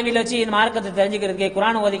 அந்த வீட்டுல வச்சு இந்த மார்க்கத்தை தெரிஞ்சுக்கிறதுக்கு,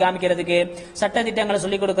 குர்ஆன் ஓதி காமிக்கிறதுக்கு, சட்ட திட்டங்களை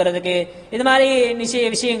சொல்லிக் கொடுக்கறதுக்கு, இது மாதிரி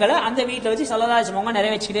விஷயங்களை அந்த வீட்டுல வச்சு ஸல்லல்லாஹு அலைஹி வஸல்லம்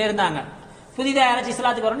நிறைவேற்றிக்கிட்டே இருந்தாங்க. புதிதாக யாராச்சும்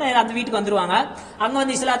இஸ்லாத்துக்கு வரணும் அந்த வீட்டுக்கு வந்துருவாங்க, அங்க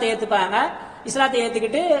வந்து இஸ்லாத்தை ஏத்துப்பாங்க, இஸ்லாத்தை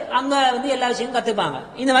ஏத்துக்கிட்டு அங்க வந்து எல்லா விஷயமும் கத்துப்பாங்க.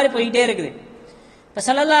 இந்த மாதிரி போயிட்டே இருக்குது. இப்ப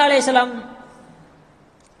ஸல்லல்லாஹு அலைஹி வஸல்லம்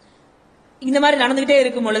இந்த மாதிரி நடந்துகிட்டே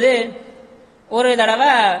இருக்கும் பொழுது ஒரு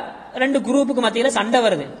தடவை ரெண்டு குரூப்புக்கு மத்தியில சண்டை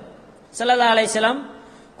வருது. ஸல்லல்லாஹு அலைஹி வஸல்லம்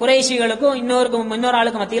குறைஷிகளுக்கும் இன்னொரு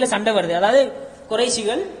ஆளுக்கு மத்தியில சண்டை வருது. அதாவது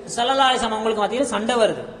குறைஷிகள் ஸல்லல்லாஹு அலைஹி வஸல்லம் அவங்களுக்கு மத்தியில சண்டை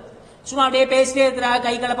வருது. சும்மா அப்படியே பேசிட்டே இருக்கிறா,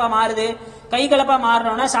 கை கலப்பா மாறுது. கை கலப்பா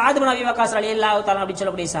மாறணும்னா சாத் இப்னு அபீ வக்காஸ் ரலியல்லாஹு தஆலா அப்படின்னு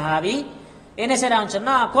சொல்லக்கூடிய சஹாபி என்ன செய்யறாங்கன்னு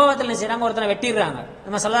சொன்னா, கோவத்தில் என்ன செய்யறாங்க, ஒருத்தனை வெட்டிடுறாங்க.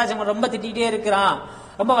 நம்ம ஸல்லல்லாஹு அலைஹி வஸல்லம் ரொம்ப திட்டிகிட்டே இருக்கிறான்,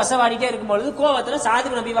 ரொம்ப வசவாடிட்டே இருக்கும்பொழுது கோவத்துல சாத்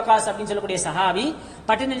இப்னு அபீ வக்காஸ் அப்படின்னு சொல்லக்கூடிய சஹாபி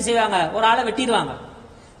பட்டுன்னு என்ன செய்வாங்க, ஒரு ஆளை வெட்டிடுவாங்க.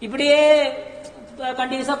 இப்படியே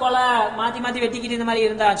கண்டினியூஸா கொலை மாத்தி மாத்தி வெட்டிக்கிட்டு இந்த மாதிரி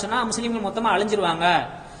இருந்தான்னு சொன்னா முஸ்லீம்கள் மொத்தமா அழிஞ்சிருவாங்க.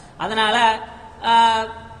 அதனால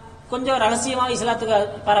கொஞ்சம் ரகசியமா இஸ்லாத்துக்கு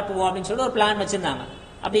பரப்புவோம் அப்படின்னு சொல்லிட்டு ஒரு பிளான் வச்சிருந்தாங்க.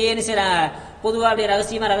 அப்படியே என்ன செய்ய பொதுவா அப்படியே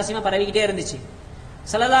ரகசியமா பரவிக்கிட்டே இருந்துச்சு.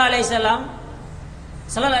 ஸல்லல்லாஹு அலைஹி வஸல்லம்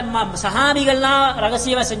சஹாபிகள்லாம்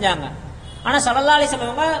ரகசியமா செஞ்சாங்க. ஆனா ஸல்லல்லாஹு அலைஹி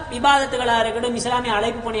வஸல்லம் இபாதத்துகளா இருக்கட்டும், இஸ்லாமிய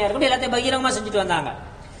அழைப்பு பணியா இருக்கட்டும், எல்லாத்தையும் பகிரங்கமா செஞ்சுட்டு வந்தாங்க.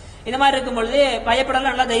 இந்த மாதிரி இருக்கும் பொழுது பயப்படலாம்,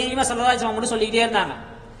 நல்லா தைரியமா ஸல்லல்லாஹு அலைஹி வஸல்லம் மட்டும் சொல்லிக்கிட்டே இருந்தாங்க.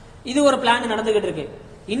 இது ஒரு பிளான் நடந்துகிட்டு இருக்கு.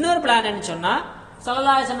 இன்னொரு பிளான் என்ன சொன்னா,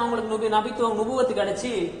 ஸல்லல்லாஹு அலைஹி வஸல்லம் அவங்களுக்கு நுபுவத்து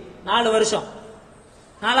கிடைச்சி 4 வருஷம்,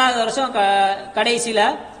 4வது வருஷம் கடைசியில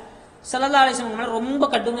ஸல்லல்லாஹு அலைஹி வஸல்லம் மேல ரொம்ப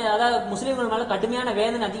கடுமையா, அதாவது முஸ்லீம்கள் மேல கடுமையான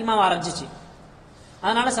வேதனை அதிகமாக ஆரம்பிச்சிச்சு.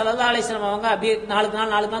 அதனால ஸல்லல்லாஹு அலைஹி வஸல்லம் அவங்க அப்படியே நாளுக்கு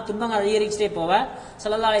நாள் துன்பங்கள் அதிகரிச்சுட்டே போவ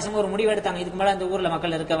ஸல்லல்லாஹு அலைஹி வஸல்லம் ஒரு முடிவு எடுத்தாங்க, இதுக்கு மேல இந்த ஊர்ல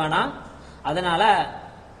மக்கள் இருக்க வேணாம், அதனால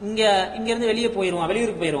இங்க இருந்து வெளியே போயிருவோம்,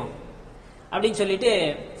 வெளியூருக்கு போயிருவோம் அப்படின்னு சொல்லிட்டு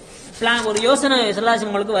பிளான், ஒரு யோசனை ஸல்லல்லாஹு அலைஹி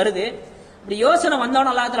வஸல்லம் வருது. இப்படி யோசனை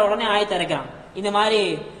வந்தவன அல்லாஹ் உடனே ஆயத்தை இறக்கிறான். இந்த மாதிரி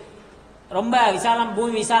ரொம்ப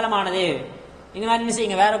பூமி விசாலமானது, இந்த மாதிரி என்ன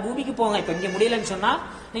செய்யுங்க, வேற பூமிக்கு போங்க, இப்ப இங்க முடியலன்னு சொன்னா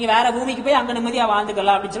நீங்க வேற பூமிக்கு போய் அங்க நிம்மதியா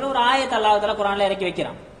வாழ்ந்துக்கலாம் அப்படின்னு சொல்லி ஒரு ஆயத்தை அல்லாஹ் குர்ஆன்ல இறக்கி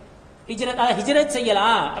வைக்கிறான். ஹிஜ்ரத்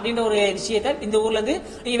செய்யலாம் அப்படின்ற ஒரு விஷயத்தை, இந்த ஊர்ல இருந்து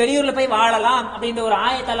நீங்க வெளியூர்ல போய் வாழலாம் அப்படின்ற ஒரு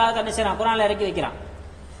ஆயத்தை அல்லாஹ் என்ன செய்யறான், குர்ஆன்ல இறக்கி வைக்கிறான்.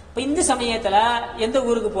 இப்ப இந்த சமயத்துல எந்த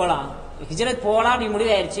ஊருக்கு போலாம், ஹிஜ்ரத் போலாம் அப்படி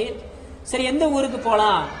முடிவாயிருச்சு. சரி எந்த ஊருக்கு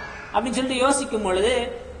போலாம் அப்படின்னு சொல்லிட்டு யோசிக்கும் பொழுது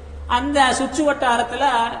அந்த சுற்று வட்டாரத்துல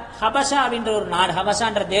ஹபஷா அப்படின்ற ஒரு நாடு,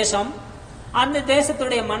 ஹபஷான்ற தேசம், அந்த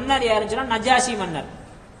தேசத்துடைய மன்னர் யாருன்னு சொன்னா நஜாஷி மன்னர்.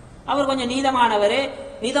 அவர் கொஞ்சம்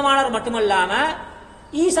நீதமானவர் மட்டுமல்லாம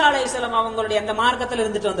ஈசா அலைஹிஸ்ஸலாம் அவங்களுடைய அந்த மார்க்கத்தில்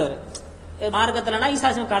இருந்துட்டு வந்தவர். மார்க்கத்துலனா ஈசா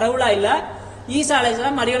அலைஹிஸ்ஸலாம் கடவுளா இல்ல, ஈசா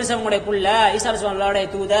அலைஹிஸ்ஸலாம் மரியம் அலைஹிஸ்ஸலாமுடைய புள்ள, ஈசா அலைஹிஸ்ஸலாமுடைய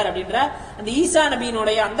தூதர் அப்படின்ற அந்த ஈசா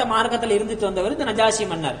நபியினுடைய அந்த மார்க்கத்தில் இருந்துட்டு வந்தவர் இந்த நஜாஷி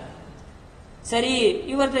மன்னர். சரி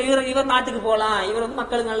இவர் நாட்டுக்கு போலாம், இவர் வந்து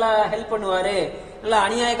மக்களுக்கு நல்லா ஹெல்ப் பண்ணுவாரு, நல்ல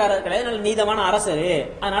அநியாயக்காரர் கிடையாது, நல்ல நீதமான அரசரு,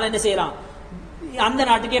 அதனால என்ன செய்யலாம், அந்த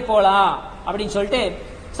நாட்டுக்கே போலாம் அப்படின்னு சொல்லிட்டு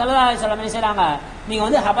ஸல்லல்லாஹு அலைஹி வஸல்லம் என்ன செய்றாங்க, நீங்க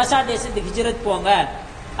வந்து ஹபஷா தேசத்துக்கு ஹிஜ்ரத் போங்க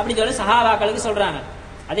அப்படின்னு சொல்லி சஹாபாக்களுக்கு சொல்றாங்க.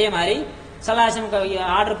 அதே மாதிரி ஸல்லல்லாஹு அலைஹி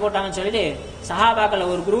வஸல்லம் ஆர்டர் போட்டாங்கன்னு சொல்லிட்டு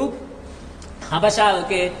சஹாபாக்கள் ஒரு குரூப்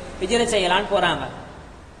ஹபஷாவுக்கு ஹிஜ்ரத் செய்யலான்னு போறாங்க.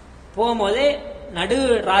 போகும்போது நடு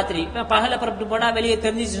ராத்திரி, பகல புறப்பட்டு போனா வெளியே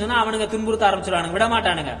தெரிஞ்சிச்சு சொன்னா அவனுங்க துன்புறுத்த ஆரம்பிச்சிருவானுங்க, விட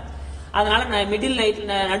மாட்டானுங்க. அதனால மிடில் நைட்,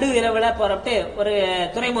 நடு இரவுல புறப்பட்டு ஒரு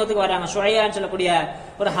துறைமுகத்துக்கு வர்றாங்க. ஷுஐயான்னு சொல்லக்கூடிய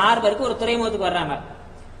ஒரு ஹார்பருக்கு ஒரு துறைமுகத்துக்கு வர்றாங்க.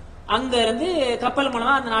 அங்க இருந்து கப்பல்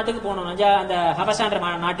மூலமா அந்த நாட்டுக்கு போகணும், அந்த ஹபஷான்ற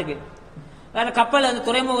நாட்டுக்கு. வேற கப்பல் அந்த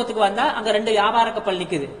துறைமுகத்துக்கு வந்தா அங்க 2 வியாபார கப்பல்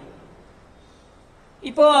நிக்குது.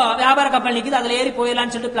 இப்போ வியாபார கப்பல் நிக்குது, அதுல ஏறி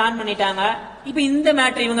போயிடலாம்னு சொல்லிட்டு பிளான் பண்ணிட்டாங்க. இப்ப இந்த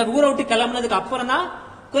மேட்டர் இவங்க ஊரை விட்டு கிளம்புனதுக்கு அப்புறம் தான்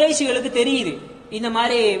குறைஷிகளுக்கு தெரியுது இந்த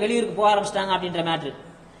மாதிரி வெளியூருக்கு போக ஆரம்பிச்சிட்டாங்க அப்படின்ற மேட்ரு.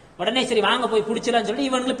 உடனே சரி வாங்க போய் பிடிச்சிடலான்னு சொல்லிட்டு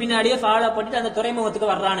இவங்களுக்கு பின்னாடியே ஃபாலோ பண்ணிட்டு அந்த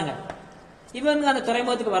துறைமுகத்துக்கு வர்றானுங்க. இவங்க அந்த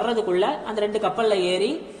துறைமுகத்துக்கு வர்றதுக்குள்ள அந்த 2 கப்பல்ல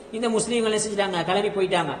ஏறி இந்த முஸ்லீம்கள் செஞ்சுட்டாங்க, கிளம்பி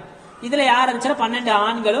போயிட்டாங்க. இதுல யார் இருந்துச்சுன்னா 12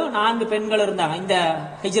 ஆண்களும் 4 பெண்களும் இருந்தாங்க. இந்த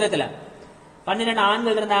ஹிஜ்ரத்துல 12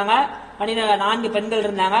 ஆண்கள் இருந்தாங்க, 4 பெண்கள்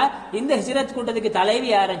இருந்தாங்க. இந்த ஹிஜ்ரத் கூட்டத்துக்கு தலைவரா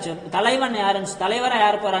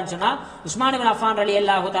யாரு போறான்னு சொன்னா உஸ்மான் இப்னு அஃபான்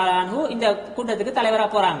ரலியல்லாஹு தஆலா அன்ஹு இந்த கூட்டத்துக்கு தலைவரா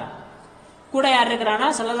போறாங்க. கூட யார் இருக்கிறாங்கன்னா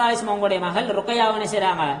ஸல்லல்லாஹு அலைஹி வஸல்லம் அவங்களுடைய மகள் ருக்கையாவை என்ன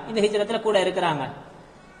செய்றாங்க, இந்த ஹிஜ்ரத்துல கூட இருக்கிறாங்க.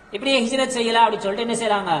 இப்படியே ஹிஜ்ரத் செய்யலாம் அப்படின்னு சொல்லிட்டு என்ன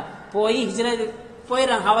செய்யறாங்க, போய் ஹிஜ்ரத்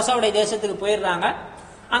போயிடுறாங்க, ஹபஷாவுடைய தேசத்துக்கு போயிடுறாங்க.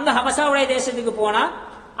 அங்க ஹபஷாவுடைய தேசத்துக்கு போனா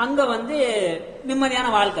அங்க வந்து நிம்மதியான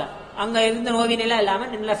வாழ்க்கை, அங்க இருந்த நோவினெல்லாம் இல்லாம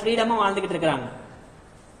நல்ல ஃப்ரீடமா வாழ்ந்துகிட்டு இருக்கிறாங்க.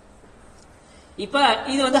 இப்ப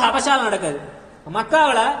இது வந்து ஹபஷால நடக்குது.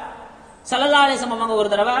 மக்காவில் ஸல்லல்லாஹு அலைஹி வஸல்லம் அவங்க ஒரு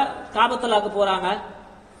தடவை காபத்துல்லாக்கு போறாங்க.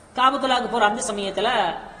 காபத்துல்லாக்கு போற அந்த சமயத்துல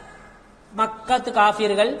மக்கத்து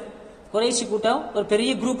காஃபியர்கள் குறைஷி கூட்டம் ஒரு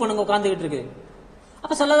பெரிய குரூப் ஒன்று உட்கார்ந்துகிட்டு இருக்கு.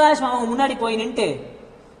 அப்ப ஸல்லல்லாஹு அலைஹி வஸல்லம் அவங்க முன்னாடி போய் நின்று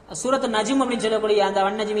சூரத்து நஜ்ம் அப்படின்னு சொல்லக்கூடிய அந்த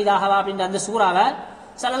வன்னஜ்மி தாஹவா அப்படின்ற அந்த சூறாவை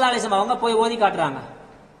ஸல்லல்லாஹு அலைஹி வஸல்லம் அவங்க போய் ஓதி காட்டுறாங்க.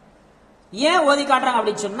 ஏன் ஓதி காட்டுறாங்க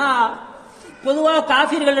அப்படின்னு சொன்னா, பொதுவாக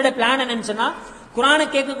காஃபிர்களுடைய பிளான் என்னன்னு சொன்னா, குரானை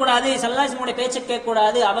கேட்கக்கூடாது, ஸல்லல்லாஹு அலைஹி வஸல்லம் பேச்சை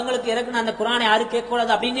கேட்கக்கூடாது, அவங்களுக்கு இறக்குன அந்த குரானை யாரும்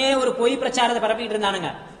கேட்கக்கூடாது அப்படின்னே ஒரு பொய் பிரச்சாரத்தை பரப்பிட்டு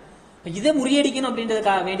இருந்தானுங்க. இதை முறியடிக்கணும்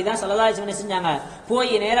அப்படின்றதுக்காக வேண்டிதான் ஸல்லல்லாஹு அலைஹி வஸல்லம் செஞ்சாங்க,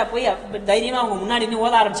 போய் நேரா போய் தைரியமா அவங்க முன்னாடி நின்று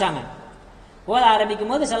ஓத ஆரம்பிச்சாங்க. ஓத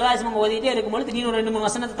ஆரம்பிக்கும் போது ஸல்லல்லாஹு அலைஹி வஸல்லம் ஓதிட்டே இருக்கும்போது திடீர்னு ஒரு 2-3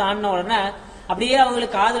 வசனத்தை தாண்டின உடனே அப்படியே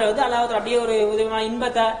அவங்களுக்கு காதுல வந்து அல்லாஹ் அப்படியே ஒரு விதமான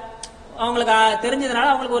இன்பத்தை அவங்களுக்கு தெரிஞ்சதுனால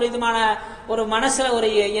அவங்களுக்கு ஒரு விதமான ஒரு மனசுல ஒரு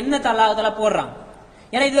எண்ணத்தை அல்லாஹ் போடுறான்.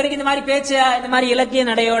 ஏன்னா இது வரைக்கும் இந்த மாதிரி பேச்சு, இந்த மாதிரி இலக்கிய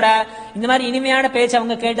நடையோட இந்த மாதிரி இனிமையான பேச்சு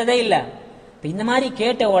அவங்க கேட்டதே இல்லை. இப்ப இந்த மாதிரி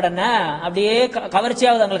கேட்ட உடனே அப்படியே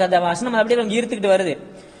கவர்ச்சியாவது அவங்களுக்கு அந்த வசனம் அப்படியே அவங்க ஈர்த்துக்கிட்டு வருது.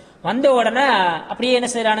 வந்த உடனே அப்படியே என்ன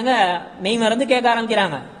செய்யறானுங்க, மெய் மறந்து கேட்க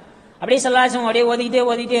ஆரம்பிக்கிறாங்க. அப்படியே ஸல்லல்லாஹு அப்படியே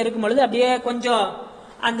ஓதிக்கிட்டே இருக்கும் பொழுது அப்படியே கொஞ்சம்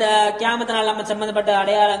அந்த கியாமத்தினால் நம்ம சம்பந்தப்பட்ட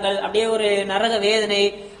அடையாளங்கள், அப்படியே ஒரு நரக வேதனை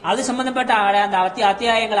அது சம்பந்தப்பட்ட அந்த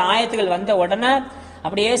அத்தியாயங்கள் ஆயத்துகள் வந்த உடனே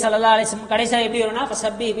அப்படியே ஸல்லல்லாஹு அலைஹி வஸல்லம் கடைசியா எப்படி வரும்னா,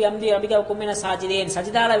 ஃபஸப்பிஹ் பிஹம்தி ரப்பிக வகுமின சாஜிதீன்,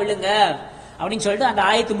 சஜிதால விழுங்க அப்படின்னு சொல்லிட்டு அந்த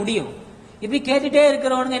ஆயத்து முடியும். இப்படி கேட்டுட்டே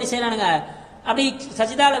இருக்கிறவனுங்க என்ன செய்யறானுங்க, அப்படி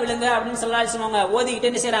சஜிதால விழுங்க அப்படின்னு ஸல்லல்லாஹு அலைஹி வஸல்லம் ஓதிக்கிட்டே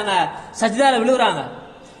என்ன செய்யறாங்க, சஜிதால விழுகுறாங்க.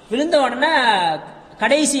 விழுந்த உடனே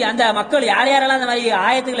கடைசி அந்த மக்கள் யாரெல்லாம் அந்த மாதிரி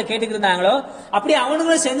ஆயத்துக்களை கேட்டுக்கிட்டு இருந்தாங்களோ அப்படி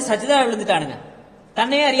அவனுங்களும் சேர்ந்து சஜிதால விழுந்துட்டானுங்க.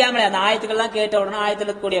 தன்னையே அறியாமலே அந்த ஆயத்துக்கள்லாம் கேட்ட உடனே ஆயத்துல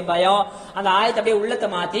இருக்கக்கூடிய பயம், அந்த ஆயத்தை அப்படியே உள்ளத்தை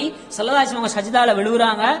மாத்தி ஸல்லல்லாஹு அலைஹி வஸல்லம் சஜிதால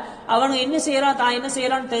விழுகுறாங்க. அவனுங்க என்ன செய்யறான், தான் என்ன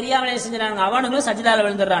செய்யறான்னு தெரியாமலே செஞ்சானுங்க, அவனுங்களும் சஜிதால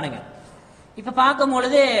விழுந்துடுறானுங்க. இப்ப பார்க்கும்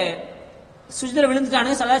பொழுது சுஜிதால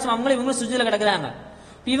விழுந்துட்டானுங்க ஸல்லல்லாஹு அலைஹி வஸல்லம், அவங்களும் இவங்களும் சுஜிதால கிடக்குறாங்க.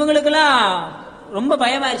 இவங்களுக்கெல்லாம் ரொம்ப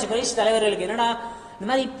பயமாயிருச்சு குறைஷ் தலைவர்களுக்கு. என்னடா இந்த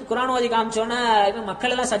மாதிரி குர்ஆன் ஓதி காமிச்சோன்னா இப்ப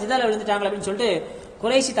மக்கள் எல்லாம் சஜிதால விழுந்துட்டாங்க அப்படின்னு சொல்லிட்டு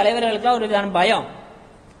குறைஷி தலைவர்களுக்குலாம் ஒரு விதமான பயம்.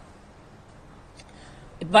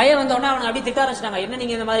 பயம் வந்தோடனே அவங்க அப்படி திட்ட ஆரம்பிச்சிட்டாங்க, என்ன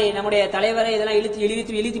நீங்க இந்த மாதிரி நம்முடைய தலைவரை இதெல்லாம்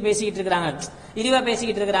இழுத்து பேசிக்கிட்டு இருக்கிறாங்க, இழிவா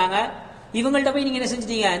பேசிக்கிட்டு இருக்கிறாங்க, இவங்கள்ட்ட போய் நீங்க என்ன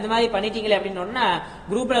செஞ்சிட்டீங்க, இந்த மாதிரி பண்ணிட்டீங்களே அப்படின்னு உடனே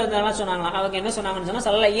குரூப்ல இருந்தவங்க சொன்னாங்க. அவங்க என்ன சொன்னாங்கன்னு சொன்னா,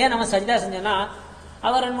 ஸல்லல்லாஹு ஏன் நம்ம சஜிதா செஞ்சோம்னா,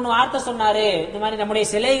 அவர் 2-3 வார்த்தை சொன்னாரு, இந்த மாதிரி நம்முடைய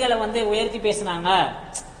சிலைகளை வந்து உயர்த்தி பேசினாங்க.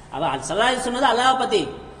 அவ ஸல்லல்லாஹு சொன்னது அல்லாஹ் பத்தி,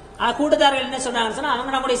 கூட்டத்தார்கள் என்ன சொன்னாங்கன்னு சொன்னா,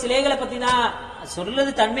 அவங்க நம்முடைய சிலைகளை பத்தி தான்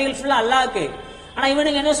சொல்றது, தன்மைகள் ஃபுல்லா அல்லாஹ்க்கு. ஆனா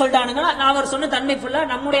இவனுக்கு என்ன சொல்லிட்டானுங்கன்னா, நான் அவர் சொன்ன தன்மை ஃபுல்லா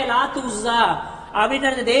நம்முடைய லாத்து உஸ்ஸா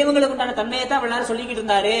அப்படின்ற தெய்வங்களுக்கு உண்டான தன்மையை தான் எல்லாரும் சொல்லிக்கிட்டு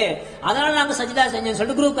இருந்தாரு, அதனால நாங்க சஜிதா செஞ்சோம்னு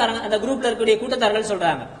சொல்லிட்டு குரூப்காரங்க, அந்த குரூப்ல இருக்கக்கூடிய கூட்டத்தார்கள்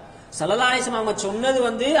சொல்றாங்க. ஸல்லல்லாஹு அலைஹி வஸல்லம் அவங்க சொன்னது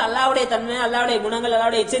வந்து அல்லாஹ்வுடைய தன்மை, அல்லாஹ்வுடைய குணங்கள்,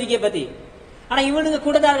 அல்லாஹ்வுடைய எச்சரிக்கை பத்தி. ஆனா இவனுக்கு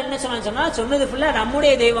கூட்டத்தார்கள் என்ன சொன்னா, சொன்னது ஃபுல்லா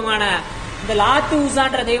நம்முடைய தெய்வமான இந்த லாத்து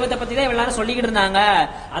உஸான்ற தெய்வத்தை பத்தி தான் எல்லாரும் சொல்லிக்கிட்டு இருந்தாங்க,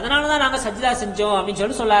 அதனாலதான் நாங்க சஜிதா செஞ்சோம் அப்படின்னு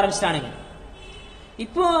சொல்லி சொல்ல ஆரம்பிச்சிட்டானுங்க.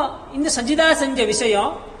 இப்போ இந்த சஜிதா செஞ்ச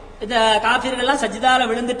விஷயம், இந்த காஃபிர்கள் எல்லாம் சஜிதால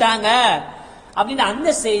விழுந்துட்டாங்க அப்படின்னு அந்த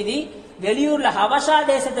செய்தி வெளியூர்ல ஹபஷா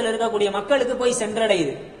தேசத்தில் இருக்கக்கூடிய மக்களுக்கு போய்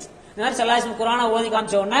சென்றடையுது. இந்த மாதிரி ஸல்லல்லாஹு அலைஹி வஸல்லம் குர்ஆனை ஓதி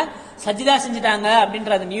காமிச்ச உடனே சஜிதா செஞ்சுட்டாங்க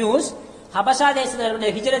அப்படின்ற நியூஸ் ஹபஷா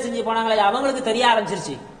தேசத்துல ஹிஜ்ரத் செஞ்சு போனாங்களே அவங்களுக்கு தெரிய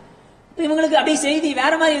ஆரம்பிச்சிருச்சு. இவங்களுக்கு அப்படியே செய்தி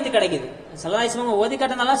வேற மாதிரி வந்து கிடைக்குது. ஸல்லல்லாஹு அலைஹி வஸல்லம் ஓதி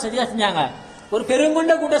காட்டினால சஜிதா செஞ்சாங்க, ஒரு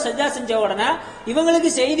பெருங்கொண்ட கூட்டம் சஜிதா செஞ்ச உடனே இவங்களுக்கு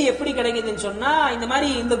செய்தி எப்படி கிடைக்குதுன்னு சொன்னா, இந்த மாதிரி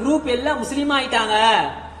இந்த குரூப் எல்லாம் முஸ்லீம் ஆயிட்டாங்க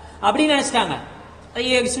அப்படின்னு நினைச்சிட்டாங்க.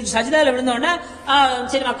 சஜிதால விழுந்த உடனே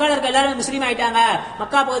சரி மக்கள் இருக்க எல்லாரும் முஸ்லீம் ஆயிட்டாங்க,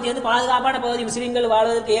 மக்கா பகுதி வந்து பாதுகாப்பான பகுதி, முஸ்லீம்கள்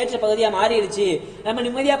வாழ்வதற்கு ஏற்ற பகுதியா மாறிடுச்சு, நம்ம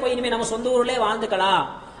நிம்மதியா போய் இனிமே நம்ம சொந்த ஊர்லயே வாழ்ந்துக்கலாம்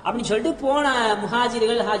அப்படின்னு சொல்லிட்டு போன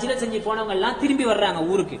முஹாஜிர்கள், ஹஜ்ரத் செஞ்சு போனவங்க எல்லாம் திரும்பி வர்றாங்க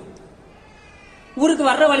ஊருக்கு. ஊருக்கு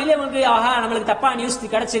வர்ற வழியில உங்களுக்கு ஆஹா நம்மளுக்கு தப்பா நியூஸ்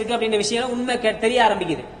கிடைச்சிருக்கு அப்படின்ற விஷயம் உண்மை தெரிய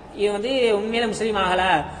ஆரம்பிக்குது. இவன் வந்து உண்மையில முஸ்லீம் ஆகல,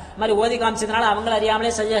 மாதிரி ஓதி காமிச்சதுனால அவங்கள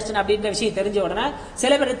அறியாமலே சஜஷன் அப்படின்ற விஷயம் தெரிஞ்ச உடனே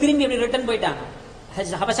சில பேர் திரும்பி அப்படி ரிட்டர்ன் போயிட்டாங்க.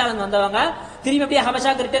 ஹபஷால வந்தவங்க திரும்பி அப்படியே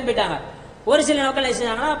ஹபஷாக்கு ரிட்டர்ன் போயிட்டாங்க. ஒரு சில மக்கள் என்ன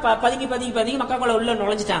செஞ்சாங்கன்னா பதுங்கி மக்களுக்குள்ள உள்ள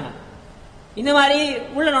நுழைஞ்சிட்டாங்க. இந்த மாதிரி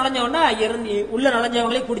உள்ள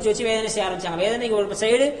நுழைஞ்சவங்களே பிடிச்சி வச்சு வேதனை செய்ய ஆரம்பிச்சாங்க. வேதனைக்கு ஒரு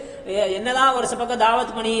சைடு என்னதான் ஒரு பக்கம்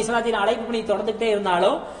தாவத் பணி, இஸ்லாத்தின் அழைப்பு பணி தொடர்ந்துகிட்டே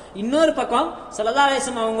இருந்தாலும், இன்னொரு பக்கம் ஸல்லல்லாஹு அலைஹி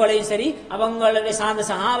வஸல்லம் அவங்களையும் சரி அவங்களுடைய சார்ந்த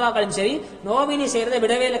சஹாபாக்களும் சரி நோவினை செய்யறதை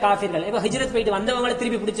விடவே இல்லை காஃபிர்கள். இப்ப ஹிஜ்ரத் போயிட்டு வந்தவங்களை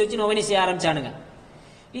திருப்பி பிடிச்சி வச்சு நோவினை செய்ய ஆரம்பிச்சானுங்க.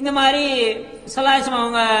 இந்த மாதிரி ஸல்லல்லாஹு அலைஹி வஸல்லம்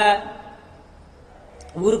அவங்க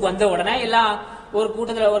ஊருக்கு வந்த உடனே எல்லாம் ஒரு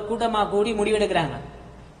கூட்டமா கூடி முடிவெடுக்கிறாங்க.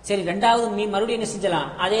 சரி ரெண்டாவது மறுபடியும் என்ன செஞ்சலாம்,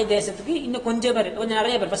 அதே தேசத்துக்கு இன்னும் கொஞ்சம் பேர், கொஞ்சம்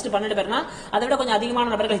நிறைய பேர், ஃபர்ஸ்ட் 12 பேர்னா அதை விட கொஞ்சம்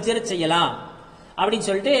அதிகமான நபர்கள் ஹிஜ்ரத் செய்யலாம் அப்படின்னு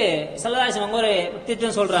சொல்லிட்டு ஸல்லல்லாஹு அலைஹி வஸல்லம் ஒரு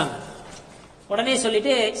திட்டம் சொல்றாங்க. உடனே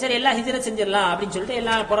சொல்லிட்டு சரி எல்லாம் ஹிஜ்ரத் செஞ்சிடலாம் அப்படின்னு சொல்லிட்டு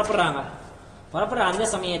எல்லாம் புறப்படுறாங்க. புறப்படுற அந்த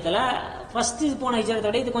சமயத்துல ஃபர்ஸ்ட் போன ஹிஜ்ரத்தை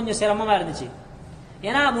விட இது கொஞ்சம் சிரமமா இருந்துச்சு.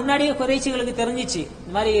 ஏன்னா முன்னாடியே குறைஷிகளுக்கு தெரிஞ்சிச்சு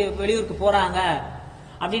இந்த மாதிரி வெளியூருக்கு போறாங்க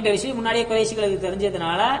அப்படின்ற விஷயம் முன்னாடியே குறைஷிகளுக்கு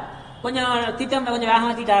தெரிஞ்சதுனால கொஞ்சம் திட்டம் கொஞ்சம்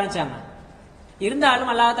வேகமா தீட்ட ஆரம்பிச்சாங்க. இருந்தாலும்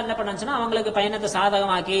அல்லாஹ் என்ன பண்ணாச்சுன்னா அவங்களுக்கு பயணத்தை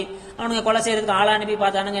சாதகமாக்கி அவனுங்க கொலை செய்யறதுக்கு ஆளா அனுப்பி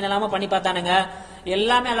பார்த்தானுங்க, என்னெல்லாமோ பண்ணி பார்த்தானுங்க.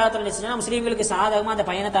 எல்லாமே அல்லாஹ் என்ன முஸ்லீம்களுக்கு சாதகமா அந்த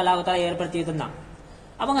பயணத்தை அல்லாஹ் ஏற்படுத்தி இருந்தான்.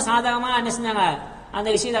 அவங்க சாதகமா என்ன செஞ்சாங்க, அந்த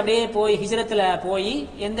விஷயத்தை அப்படியே போய் ஹிஜ்ரத்துல போய்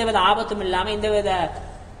எந்தவித ஆபத்தும் இல்லாம எந்தவித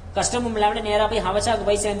கஷ்டமும் இல்லாம நேரா போய் ஹபஷாக்கு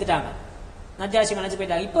போய் சேர்ந்துட்டாங்க. நஜ்ஜாஷி மலைச்சு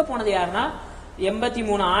போயிட்டாங்க. இப்ப போனது யாருன்னா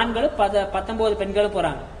 83 ஆண்களும் 19 பெண்களும்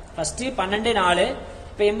போறாங்க. ஃபர்ஸ்ட் 12 நாள்,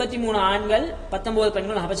 இப்ப 83 ஆண்கள் 19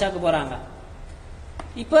 பெண்கள் ஹபஷாக்கு போறாங்க.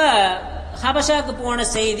 இப்ப ஹபஷாக்கு போன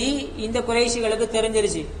செய்தி இந்த குறைஷிகளுக்கு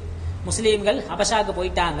தெரிஞ்சிருச்சு, முஸ்லீம்கள் ஹபஷாக்கு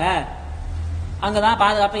போயிட்டாங்க, அங்கதான்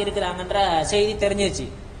பாதுகாப்பா இருக்கிறாங்கன்ற செய்தி தெரிஞ்சிருச்சு.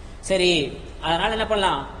 சரி அதனால என்ன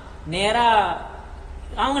பண்ணலாம், நேரா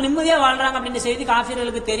அவங்க நிம்மதியா வாழ்றாங்க அப்படின்ற செய்தி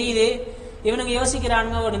காஃபிர்களுக்கு தெரியுது. இவனுங்க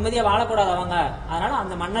யோசிக்கிறானுங்க நிம்மதியா வாழக்கூடாது அவங்க, அதனால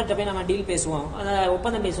அந்த மன்னர்கிட்ட போய் நம்ம டீல் பேசுவோம்,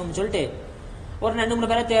 ஒப்பந்தம் பேசுவோம்னு சொல்லிட்டு ஒரு 2-3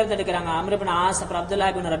 பேரை தேர்ந்தெடுக்கிறாங்க. அம்ர் இப்னு ஆஸ், அப்புறம் அப்துல்லா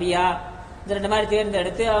இப்னு ரபியா, இந்த 2 மாதிரி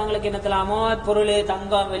தேர்ந்தெடுத்து அவங்களுக்கு என்னத்தலாமோ பொருள்,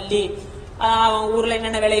 தங்கம், வெள்ளி, அவங்க ஊர்ல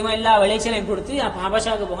என்னென்ன விளையுமோ எல்லா விளைச்சலையும் கொடுத்து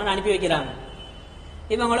ஹபஷாவுக்கு போங்கன்னு அனுப்பி வைக்கிறாங்க.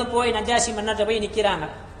 இவங்களும் போய் நஜ்ஜாஷி மன்னர்கிட்ட போய் நிக்கிறாங்க.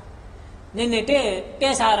 நின்றுட்டு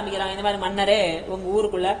பேச ஆரம்பிக்கிறாங்க. இந்த மாதிரி மன்னரே, உங்க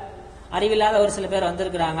ஊருக்குள்ள அறிவில்லாத ஒரு சில பேர்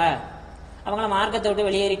வந்திருக்கிறாங்க, அவங்கள மார்க்கத்தை விட்டு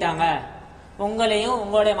வெளியேறிட்டாங்க, உங்களையும்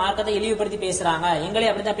உங்களுடைய மார்க்கத்தை இழிவுபடுத்தி பேசுறாங்க,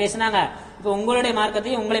 எங்களையும் அப்படித்தான் பேசினாங்க, இப்ப உங்களுடைய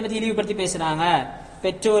மார்க்கத்தையும் உங்களை பத்தி இழிவுபடுத்தி பேசுறாங்க,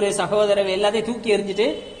 பெற்றோர் சகோதரர் எல்லாத்தையும் தூக்கி எறிஞ்சிட்டு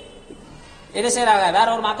என்ன செய்யறாங்க, வேற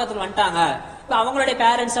ஒரு மார்க்கத்தில் வந்துட்டாங்க. இப்ப அவங்களுடைய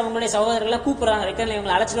பேரண்ட்ஸ் அவங்களுடைய சகோதரர்களை கூப்பிடுறாங்க, ரிட்டர்ன்ல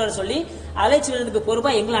இவங்களை அழைச்சிட்டு வர சொல்லி அழைச்சிட்டு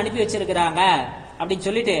பொறுப்பா எங்களை அனுப்பி வச்சிருக்கிறாங்க அப்படின்னு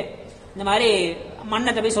சொல்லிட்டு இந்த மாதிரி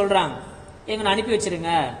மன்னத்தை போய் சொல்றாங்க, எங்களை அனுப்பி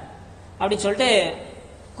வச்சிருங்க அப்படின்னு சொல்லிட்டு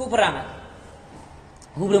கூப்பிடுறாங்க.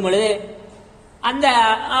 கூப்பிடும் பொழுது அந்த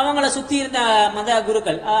அவங்கள சுத்தி இருந்த மத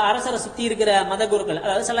குருக்கள், அரசரை சுத்தி இருக்கிற மத குருக்கள்,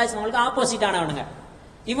 அதாவது ஸல்லல்லாஹு ஆப்போசிட் ஆனவனுங்க,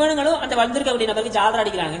 இவனுங்களும் அந்த வந்திருக்கக்கூடிய நபருக்கு ஜாலரா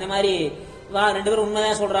அடிக்கிறாங்க. இந்த மாதிரி வா 2 பேரும்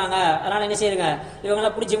உண்மைதான் சொல்றாங்க, அதனால என்ன செய்யுங்க,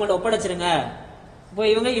 இவங்களாம் பிடிச்சி இவங்கள்ட்ட ஒப்படைச்சிருங்க, இப்போ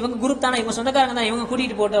இவங்க குரூப் தானே, இவங்க சொந்தக்காரங்க தான், இவங்க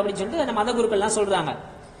கூட்டிட்டு போட்டு அப்படின்னு சொல்லிட்டு அந்த மத குருக்கள் எல்லாம் சொல்றாங்க.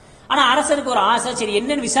 ஆனா அரசருக்கு ஒரு ஆசை, சரி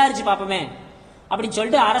என்னன்னு விசாரிச்சு பாப்போமே அப்படின்னு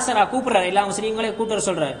சொல்லிட்டு அரசரா கூப்பிடுறாரு, எல்லா முஸ்லீம்களையும் கூட்டு வர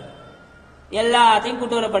சொல்றாரு, எல்லாத்தையும்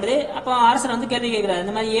கூட்டு வரப்படுது. அப்போ அரசர் வந்து கேள்வி கேட்கிறாரு,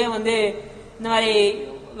 இந்த மாதிரி ஏன் வந்து இந்த மாதிரி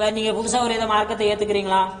நீங்க புதுசா ஒரு ஏதோ மார்க்கத்தை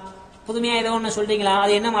ஏத்துக்கிறீங்களா, புதுமையா ஏதோ ஒண்ணு சொல்றீங்களா,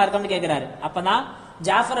 அது என்ன மார்க்கம்னு கேட்கிறாரு. அப்பதான்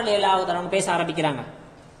ஜாஃபர் அலைஹிஸ்ஸலாம் அவங்க பேச ஆரம்பிக்கிறாங்க.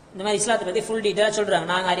 இந்த மாதிரி இஸ்லாத்தை பத்தி ஃபுல் டீட்டெயிலா சொல்றாங்க.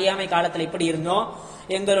 நாங்க அறியாமை காலத்துல இப்படி இருந்தோம்,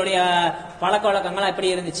 எங்களுடைய பழக்க வழக்கங்கள்லாம் எப்படி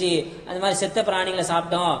இருந்துச்சு, அந்த மாதிரி செத்த பிராணிகளை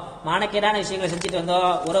சாப்பிட்டோம், மானக்கேடான விஷயங்களை செஞ்சுட்டு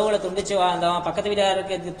வந்தோம், உறவுகளை துண்டிச்சு வாழ்ந்தோம், பக்கத்து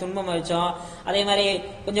வீட்டாருக்கு துன்பம் வச்சோம், அதே மாதிரி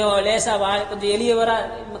கொஞ்சம் லேசா கொஞ்சம் எளியவரா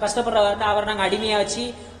கஷ்டப்படுற அவரை நாங்க அடிமையா வச்சு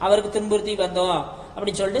அவருக்கு துன்புறுத்தி வந்தோம்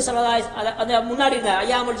அப்படின்னு சொல்லிட்டு ஸல்லல்லாஹு முன்னாடி இருந்த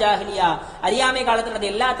ஐயாமுல் ஜாஹிலியா அறியாமை காலத்துல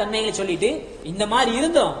அந்த எல்லா தன்மைகளையும் சொல்லிட்டு இந்த மாதிரி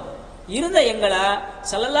இருந்த எங்களை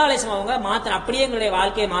ஸல்லல்லாஹு அலைஹி வஸல்லம் அவங்க மாத்தின, அப்படியே எங்களுடைய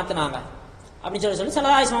வாழ்க்கையை மாத்தினாங்க அப்படின்னு சொல்லி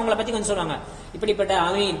ஸல்லல்லாஹு அலைஹி வஸல்லம் அவங்களை பத்தி கொஞ்சம் சொல்றாங்க. இப்படிப்பட்ட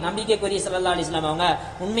அமீன் நம்பிக்கைக்குரிய ஸல்லல்லாஹு அலைஹி வஸல்லம் அவங்க,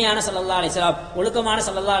 உண்மையான ஸல்லல்லாஹு அலைஹி வஸல்லம், ஒழுக்கமான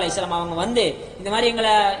ஸல்லல்லாஹு அலைஹி வஸல்லம் அவங்க வந்து இந்த மாதிரி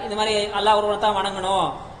எங்களை இந்த மாதிரி அல்லாஹ் ஒருவனை தான் வணங்கணும்,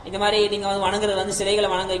 இந்த மாதிரி நீங்க வந்து வணங்குறது வந்து சிலைகளை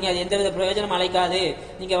வணங்குறீங்க, அது எந்தவித பிரயோஜனம் அளிக்காது,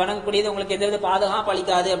 நீங்க வணங்கக்கூடியது உங்களுக்கு எந்தவித பாதுகாப்பு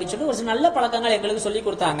அளிக்காது அப்படின்னு சொல்லி ஒரு சில நல்ல பழக்கங்கள் எங்களுக்கு சொல்லி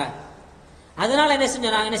கொடுத்தாங்க. அதனால என்ன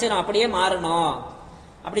செஞ்சோம், நாங்க என்ன செய்யறோம், அப்படியே மாறணும்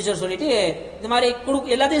அப்படி சொல்லிட்டு இந்த மாதிரி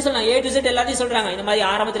எல்லாத்தையும் சொல்றாங்க, A to Z எல்லாத்தையும் சொல்றாங்க. இந்த மாதிரி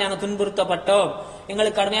ஆரம்பத்தில் நாங்க துன்புறுத்தப்பட்டோம்,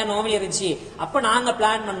 எங்களுக்கு கடுமையான நோய் இருந்துச்சு, அப்ப நாங்க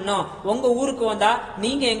பிளான் பண்ணோம், உங்க ஊருக்கு வந்தா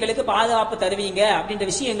நீங்க எங்களுக்கு பாதுகாப்பு தருவீங்க அப்படின்ற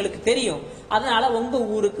விஷயம் எங்களுக்கு தெரியும், அதனால உங்க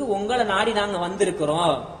ஊருக்கு உங்களை நாடி நாங்க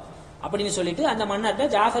வந்திருக்கிறோம் அப்படின்னு சொல்லிட்டு அந்த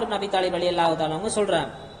மன்னர்கிட்ட ஜாஃபர் இப்னு அபி தாலிப் ரலியல்லாஹு தஆலா அவங்க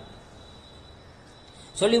சொல்றாங்க.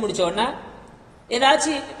 சொல்லி முடிச்ச உடனே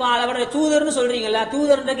ஏதாச்சும் இப்ப அவருடைய தூதர்னு சொல்றீங்கல்ல,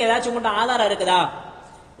 தூதர்ன்றதுக்கு ஏதாச்சும் உங்கள்கிட்ட ஆதாரம் இருக்குதா,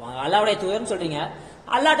 அல்லாஹ்வுடைய தூதர்னு சொல்றீங்க,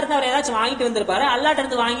 அல்லாஹ்ட்ட இருந்து அவர் ஏதாச்சும் வாங்கிட்டு வந்திருப்பாரு, அல்லாஹ்ட்ட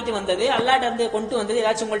இருந்து வாங்கிட்டு வந்தது, அல்லாஹ்ட்ட இருந்து கொண்டு வந்தது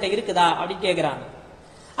ஏதாச்சும் உங்கள்கிட்ட இருக்குதா அப்படின்னு கேட்கிறாங்க.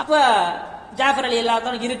 அப்ப ஜாஃபர் ரலியல்லாஹு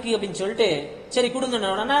தஆலா இருக்கு அப்படின்னு சொல்லிட்டு சரி கொடுங்க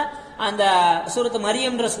உடனே அந்த சூரத்து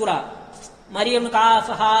மரியம்ன்ற சூரா, மரியம்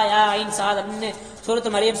காஃப் ஹா யா ஐன் சாத் அப்படின்னு சூரத்து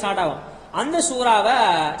மரியம் ஸ்டார்ட் ஆகும், அந்த சூறாவை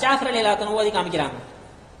ஜாஃபர் ரலியல்லாஹு தஆலா ஓதி காமிக்கிறாங்க.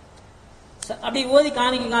 அப்படி ஓதி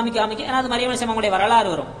காமிக்க ஏன்னா மரியம் அலைஹிஸ்ஸலாம் அவங்களுடைய வரலாறு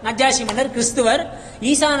வரும். நஜ்ஜாஷி மன்னர் கிறிஸ்துவர்,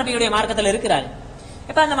 ஈசா நபியுடைய மார்க்கத்தில் இருக்கிறார்.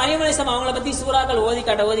 இப்ப அந்த மரியம் அலைஹிஸ்ஸலாம் அவங்கள பத்தி சூறாக்கள் ஓதி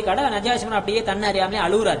காட்ட நஜ்ஜாஷி மன்னர் அப்படியே தன்னை அறியாமலே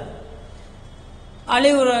அழுகுறாரு.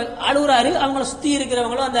 அவங்கள சுத்தி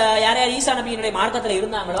இருக்கிறவங்களும் அந்த யார் யார் ஈசா நபியினுடைய மார்க்கத்தில்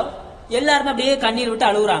இருந்தாங்களோ எல்லாருமே அப்படியே கண்ணீர் விட்டு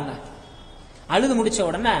அழுகுறாங்க. அழுது முடிச்ச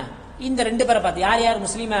உடனே இந்த 2 பேரை பார்த்து, யார் யார்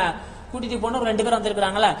முஸ்லீம கூட்டிட்டு போன ஒரு 2 பேர்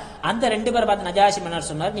வந்திருக்காங்களா, அந்த 2 பேரை பார்த்து நஜாஷி மன்னர்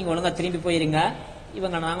சொன்னார், நீங்க ஒழுங்கா திரும்பி போயிருங்க,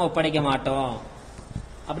 இவங்க நாங்க ஒப்படைக்க மாட்டோம்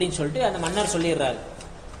அப்படின்னு சொல்லிட்டு அந்த மன்னர் சொல்லிடுறாரு.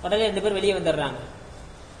 உடனே 2 பேர் வெளியே வந்துடுறாங்க.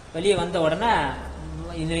 வெளியே வந்த உடனே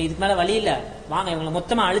இதுக்கு மேல வழி இல்ல, வாங்க இவங்களை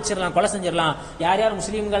மொத்தமா அழிச்சிடலாம், கொலை செஞ்சிடலாம், யார் யார்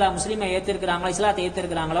முஸ்லீமை ஏத்திருக்கிறாங்களோ, இஸ்லாத்தை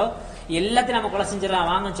ஏத்திருக்கிறாங்களோ எல்லாத்தையும் நம்ம கொலை செஞ்சிடலாம்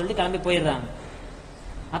வாங்கன்னு சொல்லிட்டு கிளம்பி போயிடுறாங்க.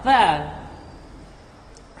 அப்ப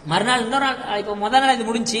மறுநாள் இன்னொரு நாள், இப்ப முதல் நாள் இது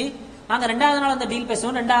முடிஞ்சு நாங்க 2வது நாள் அந்த டீல்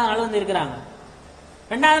பேசுவோம். 2வது நாள் வந்து இருக்கிறாங்க.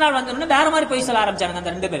 2வது நாள் வந்தோடனே வேற மாதிரி பொய் சொல்ல ஆரம்பிச்சாங்க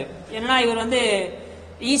அந்த 2 பேர். என்னன்னா இவர் வந்து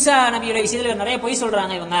ஈசா நபியோட விஷயத்துல நிறைய பொய்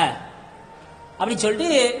சொல்றாங்க இவங்க அப்படின்னு சொல்லிட்டு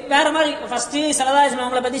வேற மாதிரி. ஃபர்ஸ்ட் சல்லல்லாஹு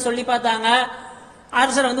அவங்களை பத்தி சொல்லி பார்த்தாங்க,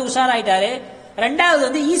 அரசர் வந்து உஷாராயிட்டாரு. 2வது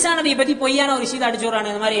வந்து ஈசா நபியை பத்தி பொய்யான ஒரு விஷயத்தை அடிச்சு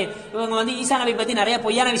விடுறாங்க. இந்த மாதிரி இவங்க வந்து ஈசா நபி பத்தி நிறைய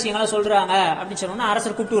பொய்யான விஷயங்களை சொல்றாங்க அப்படின்னு சொன்னோம்னா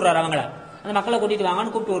அரசர் கூப்பிட்டு விடுறாரு, அவங்கள அந்த மக்களை கூட்டிட்டு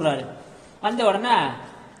வாங்கன்னு கூப்பிட்டு விடுறாரு. வந்த உடனே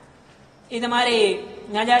இந்த மாதிரி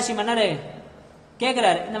நஜாஷி மன்னர்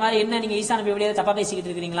கேட்கிறாரு, இந்த மாதிரி என்ன நீங்க ஈசா நபி எப்படியாவது தப்பா பேசிக்கிட்டு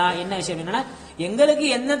இருக்கீங்களா, என்ன விஷயம் அப்படின்னா, எங்களுக்கு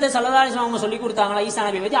என்னத்தை சல்லல்லாஹு அலைஹி அவங்க சொல்லி கொடுத்தாங்களா ஈசா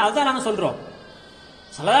நபியை பத்தி அதான் நாங்க சொல்றோம்.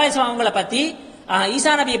 சல்லல்லாஹு அலைஹி அவங்களை பத்தி,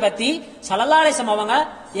 ஈசா நபியை பத்தி ஸல்லல்லாஹு அலைஹி வஸல்லம் அவங்க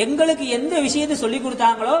எங்களுக்கு எந்த விஷயத்தை சொல்லி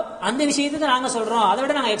கொடுத்தாங்களோ அந்த விஷயத்தை நாங்க சொல்றோம், அதை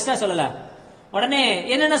விட நாங்க எக்ஸ்ட்ரா சொல்லல. உடனே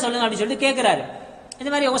என்னென்ன சொல்லுங்க அப்படின்னு சொல்லிட்டு கேட்கிறாரு. இந்த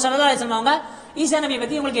மாதிரி ஸல்லல்லாஹு அலைஹி வஸல்லம் அவங்க ஈசா நபியை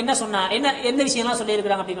பத்தி உங்களுக்கு என்ன சொன்னா, என்ன விஷயம்லாம் சொல்லி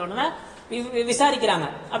இருக்கிறாங்க அப்படின்னு விசாரிக்கிறாங்க.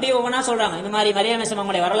 அப்படியே ஒவ்வொன்றா சொல்றாங்க. இந்த மாதிரி மரியம்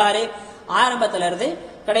அவங்களுடைய வரலாறு ஆரம்பத்துல இருந்து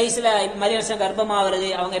கடைசியில மரியம் கர்ப்பமாகிறது,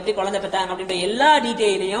 அவங்க எப்படி குழந்தை பெற்றாங்க அப்படின்ற எல்லா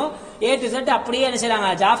டீட்டெயிலையும் A to Z அப்படியே என்ன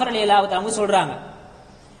செய்யறாங்க, ஜாஃபர் அலைஹிஸ்ஸலாம் அவங்க சொல்றாங்க.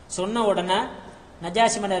 சொன்ன உடனே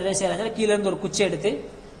நஜாஷி மன்னர் கீழே இருந்து ஒரு குச்சி எடுத்து,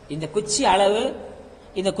 இந்த குச்சி அளவு,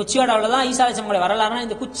 இந்த குச்சியோட அளவுதான் ஈசா அலைஹிஸ்ஸலாம் வரலாறுனா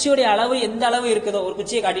இந்த குச்சியோட அளவு எந்த அளவு இருக்குதோ ஒரு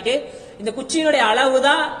குச்சியை காட்டிட்டு, இந்த குச்சியினுடைய அளவு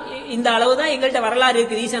தான், இந்த அளவு தான் எங்கள்கிட்ட வரலாறு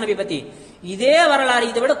இருக்குது ஈசா நபி பத்தி, இதே வரலாறு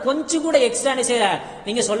இதை விட கொஞ்சம் கூட எக்ஸ்ட்ரா செய்ய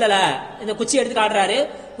நீங்க சொல்லல. இந்த குச்சி எடுத்து காட்டுறாரு.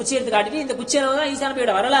 குச்சி எடுத்து காட்டிட்டு இந்த குச்சி அளவு தான் ஈசா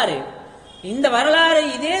நபியோட வரலாறு, இந்த வரலாறு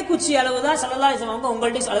இதே குச்சி அளவு தான் ஸல்லல்லாஹு அலைஹி வஸல்லம்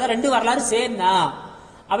உங்கள்கிட்ட, அதாவது 2 வரலாறு சேர்ந்தா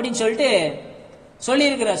அப்படின்னு சொல்லிட்டு சொல்லி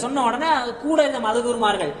இருக்கிற. சொன்ன உடனே கூட இந்த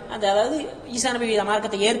மதகுருமார்கள், அதாவது ஈசா நபி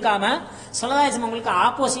மார்க்கத்தை ஏற்காம ஸல்லல்லாஹு அலைஹி வஸல்லம் உங்களுக்கு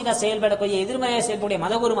ஆப்போசிட்டா செயல்படக்கூடிய எதிர்மறையா செயல்படக்கூடிய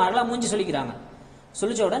மதகுருமார்கள் மூஞ்சி சொல்லிக்கிறாங்க.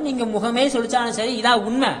 சொல்லிச்ச உடனே நீங்க முகமே சொல்லிச்சாலும் சரி இதான்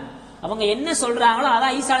உண்மை, அவங்க என்ன சொல்றாங்களோ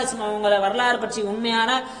அதான் ஈசா அலைஹிஸ்ஸலாம் அவங்கள வரலாறு பற்றி உண்மையான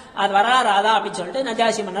அது வரலாறு அதான் அப்படின்னு சொல்லிட்டு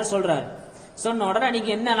நஜாஷி மன்னர் சொல்றாரு. சொன்ன உடனே நீங்க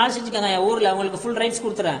என்ன நாள் செஞ்சுக்கோங்க, என் ஊர்ல உங்களுக்கு ஃபுல் ரைட்ஸ்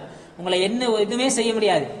கொடுத்துறேன், உங்களை என்ன எதுவுமே செய்ய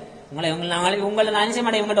முடியாது, உங்களை நான் செய்ய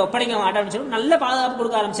மாட்டேன், உங்கள்கிட்ட ஒப்படைக்க மாட்டேன் அப்படின்னு சொல்லி நல்ல பாதுகாப்பு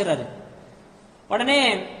கொடுக்க ஆரம்பிச்சிடறாரு. உடனே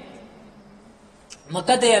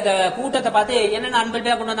மக்கத்து அந்த கூட்டத்தை பார்த்து என்னென்ன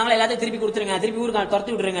அன்பல்பேயா கொண்டு வந்தாங்களோ எல்லாத்தையும் திருப்பி கொடுத்துருங்க, திருப்பி ஊருக்கு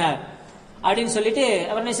துரத்தி விட்டுருங்க அப்படின்னு சொல்லிட்டு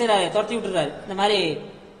அவர் என்ன செய்யறாரு, துரத்தி விட்டுறாரு. இந்த மாதிரி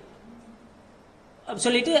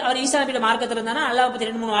சொல்லிட்டு அவர் ஈசா நபியோட மார்க்கத்தில் இருந்தானா அல்லாஹ் பத்தி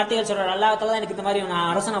 2-3 வார்த்தைகள் சொல்றாரு. அல்லாஹ் தஆலா எனக்கு இந்த மாதிரி நான்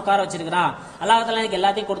அரசனை உட்கார வச்சிருக்கிறான், அல்லாஹ் தஆலா எனக்கு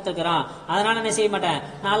எல்லாத்தையும் கொடுத்துருக்கிறான், அதனால என்ன செய்ய மாட்டேன்,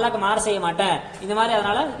 நான் அல்லாஹ்க்கு மாறு செய்ய மாட்டேன், இந்த மாதிரி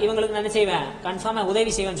அதனால இவங்களுக்கு நான் என்ன செய்வேன், கன்ஃபார்மா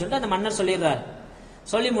உதவி செய்வேன்னு சொல்லிட்டு அந்த மன்னர் சொல்லிடுறாரு.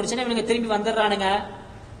 சொல்லி முடிச்சுன்னா இவங்க திரும்பி வந்துடுறானுங்க.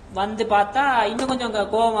 வந்து பார்த்தா இன்னும் கொஞ்சம்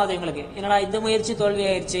கோபம் ஆகுது இவங்களுக்கு, என்னடா இந்த முயற்சி தோல்வி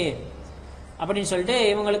ஆயிடுச்சு அப்படின்னு சொல்லிட்டு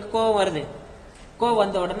இவங்களுக்கு கோபம் வருது. கோபம்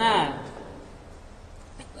வந்த உடனே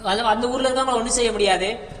அந்த ஊர்ல இருக்கவங்க ஒன்றும் செய்ய முடியாது,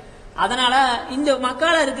 அதனால இந்த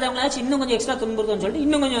மக்களா இருக்கிறவங்களாச்சும் இன்னும் கொஞ்சம் எக்ஸ்ட்ரா துன்புறுத்தணும்னு சொல்லிட்டு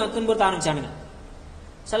இன்னும் கொஞ்சம் துன்புறுத்த ஆரம்பிச்சானுங்க.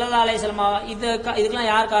 ஸல்லல்லாஹு அலைஹி வஸல்லம்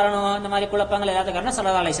இதுக்கெல்லாம் யார் காரணம், இந்த மாதிரி குழப்பங்கள் எல்லாத்த காரணம்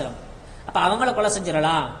ஸல்லல்லாஹு அலைஹி வஸல்லம். அப்ப அவங்கள கொலை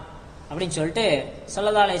செஞ்சிடலாம் அப்படின்னு சொல்லிட்டு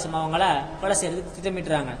ஸல்லல்லாஹு அலைஹி வஸல்லம் அவங்கள கொலை செய்யறதுக்கு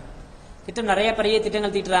திட்டமிட்டுறாங்க. நிறைய பெரிய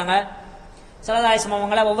திட்டங்கள் தீட்டுறாங்க. ஸல்லல்லாஹு அலைஹி வஸல்லம்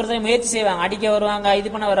அவங்கள ஒவ்வொருத்தரையும் முயற்சி செய்வாங்க, அடிக்க வருவாங்க, இது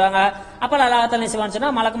பண்ண வருவாங்க. அப்ப அல்லாஹ் தஆலா என்ன செய்வான்னு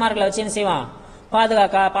சொன்னா மலக்குமார்களை வச்சு என்ன செய்வான்,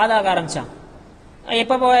 பாதுகாக்க ஆரம்பிச்சான்.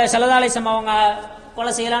 எப்ப ஸல்லல்லாஹு அலைஹி வஸல்லம் அவங்க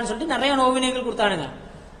கொலை செய்யலாம்னு சொல்லிட்டு நிறைய நோவினைகள் கொடுத்தானுங்க.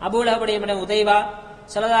 அபூலஹபுடைய உதைவா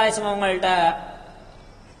ஸல்லல்லாஹு அலைஹி வஸல்லம் அவங்கள்ட்ட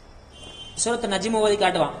சூரத்து நஜ்ம் ஓதி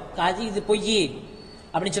காட்டுவான், இது பொய்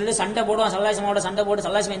அப்படின்னு சொல்லிட்டு சண்டை போடுவான். ஸல்லல்லாஹு அலைஹி வஸல்லம் சண்டை போட்டு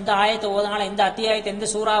ஸல்லல்லாஹு அலைஹி வஸல்லம் எந்த ஆயத்தை ஓதுனாலும், எந்த அத்தியாயத்தை, எந்த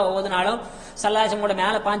சூறா ஓதுனாலும் ஸல்லல்லாஹு அலைஹி வஸல்லம்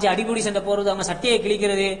மேல பாஞ்சு அடிபுடி சண்டை போறது, அவங்க சட்டையை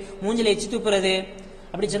கிழிக்கிறது, மூஞ்சில எச்சு துப்புறது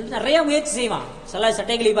அப்படின்னு சொல்லிட்டு நிறைய முயற்சி செய்வான். ஸல்லல்லாஹு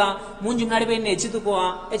சட்டை கிழிப்பான், மூஞ்சி முன்னாடி போய் எச்சு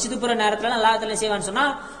துப்புவான். எச்சு துப்புற நேரத்துல அல்லாஹ் தஆலா செய்வான்னு சொன்னா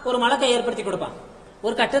ஒரு மலக்கை ஏற்படுத்தி கொடுப்பான்.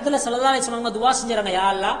 ஒரு கட்டத்துல ஸல்லல்லாஹு அலைஹி வஸல்லம் துவா செஞ்சாங்க, யா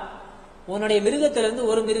அல்லாஹ் உன்னுடைய மிருகத்திலிருந்து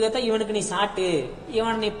ஒரு மிருகத்தை இவனுக்கு நீ சாட்டு,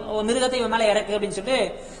 மிருகத்தை இவன் மேல இறக்கு அப்படின்னு சொல்லிட்டு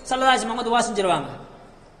ஸல்லல்லாஹு அலைஹி வஸல்லம் துவா செஞ்சிருவாங்க.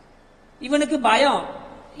 இவனுக்கு பயம்,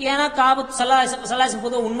 ஏன்னா ஸல்லல்லாஹு அலைஹி வஸல்லம்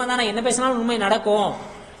பொதுவாக உண்மைதானே, என்ன பேசினாலும் உண்மை நடக்கும்,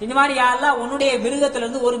 இந்த மாதிரி யா அல்லாஹ் உன்னுடைய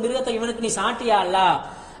மிருகத்திலிருந்து ஒரு மிருகத்தை இவனுக்கு நீ சாட்டு யா அல்லாஹ்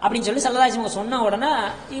அப்படின்னு சொல்லி ஸல்லல்லாஹு அலைஹி வஸல்லம் சொன்ன உடனே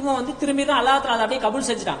இவன் திரும்பி அல்லாஹ் தஆலா அதை அப்படியே கபூல்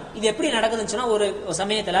செஞ்சுட்டான். இது எப்படி நடக்குதுன்னு சொன்னா ஒரு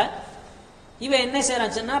சமயத்துல இவன் என்ன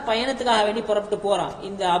செய்யறான்னு பயணத்துக்காக வேண்டி புறப்பட்டு போறான்.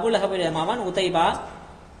 இந்த அபூலஹபுடைய மகன் உதைபா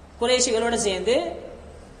குறைஷிகளோட சேர்ந்து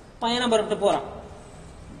பயணம் புறப்பட்டு போறான்.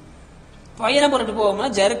 பயணம் புறப்பட்டு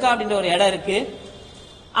போகும்போது ஜர்கா அப்படின்ற ஒரு இடம் இருக்கு.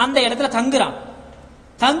 அந்த இடத்துல தங்குறான்.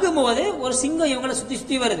 தங்கும் போது ஒரு சிங்கம் இவங்களை சுத்தி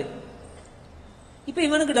சுத்தி வருது. இப்ப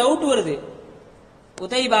இவனுக்கு டவுட் வருது.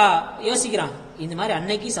 உதைபா யோசிக்கிறான், இந்த மாதிரி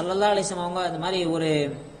அன்னைக்கு ஸல்லல்லாஹு அலைஹி வஸல்லம் அவங்க இந்த மாதிரி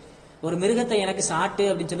ஒரு மிருகத்தை எனக்கு சாட்டு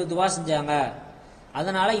அப்படின்னு சொல்லி துவா செஞ்சாங்க.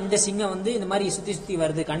 அதனால இந்த சிங்கம் வந்து இந்த மாதிரி சுத்தி சுத்தி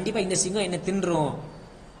வருது, கண்டிப்பா இந்த சிங்கம் என்ன தின்றும்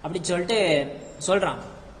அப்படின்னு சொல்லிட்டு சொல்றான்.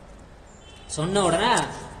 சொன்ன உடனே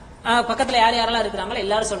பக்கத்துல யாரெல்லாம் இருக்கிறாங்களோ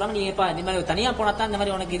எல்லாரும் சொல்றாங்க, நீ எப்பா இந்த மாதிரி தனியா போனா தான் இந்த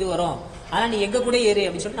மாதிரி உனக்கு இது வரும், ஆனா நீ எங்க கூட ஏறு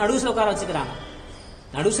அப்படின்னு சொல்லிட்டு நடுவுல உட்கார வச்சுக்கிறாங்க.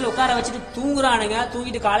 நடுவுல உட்கார வச்சுட்டு தூங்குறானுங்க.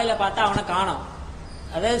 தூங்கிட்டு காலையில பார்த்தா அவனை காணோம்.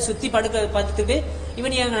 அதாவது சுத்தி படுத்துட்டு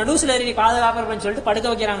இவன் எங்க நடுவுல ஏறி பாதுகாப்பு சொல்லிட்டு படுக்க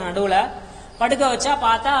வைக்கிறாங்க. நடுவுல படுக்க வச்சா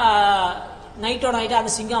பார்த்தா நைட்டோட நைட்டா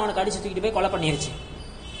அந்த சிங்கம் அவனுக்கு அடிச்சு தூக்கிட்டு போய் கொலை பண்ணிருச்சு.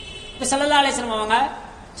 இப்ப ஸல்லல்லாஹு அலைஹி வஸல்லம் அவங்க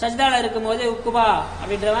சஜ்தால இருக்கும்போது உக்குபா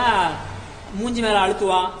அப்படின்றவன் மூஞ்சி மேல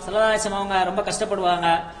அழுத்துவான். ஸல்லல்லாஹு அலைஹி வஸல்லம் அவங்க ரொம்ப கஷ்டப்படுவாங்க.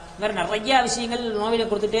 இந்த மாதிரி நிறைய விஷயங்கள் நோவில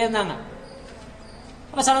கொடுத்துட்டே இருந்தாங்க.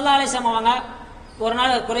 அப்ப ஸல்லல்லாஹு அலைஹி வஸல்லம் அவங்க ஒரு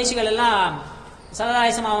நாள் குறைஷிகள் எல்லாம் ஸல்லல்லாஹு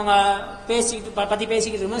அலைஹி வஸல்லம் அவங்க பத்தி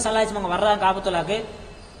பேசிக்கிட்டு இருக்கும்போது ஸல்லல்லாஹு அலைஹி வஸல்லம் அவங்க வர்றாங்க காபத்துல்லாக்கு.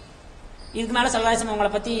 இதுக்கு மேல ஸல்லல்லாஹு அலைஹி வஸல்லம்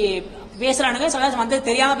அவங்கள பத்தி பேசுறானுங்க. ஸல்லல்லாஹு அலைஹி வஸல்லம் வந்து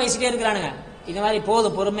தெரியாம பேசிட்டே இருக்கிறானுங்க. இந்த மாதிரி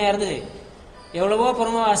போதும், பொறுமையா இருந்தது, எவ்வளவோ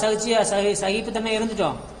பொறுமை சகிப்புத்தன்மை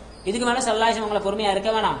இருந்துட்டோம், இதுக்கு மேல ஸல்லல்லாஹு அலைஹி வஸல்லம் அவங்கள பொறுமையா இருக்க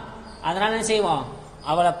வேணாம், அதனால என்ன செய்வோம்,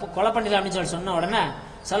 அவளை கொலை பண்ணிடலாம் அப்படின்னு சொல்லி சொன்ன உடனே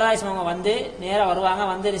ஸல்லல்லாஹு அலைஹி வஸல்லம் அவங்க வந்து நேரா வருவாங்க.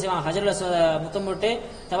 வந்து என்ன செய்வாங்க, ஹஜ்ருல் அஸ்வத முத்தம் போட்டு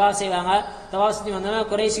தவாஃப் செய்வாங்க. தவாஃப் சுத்தி வந்தோடனே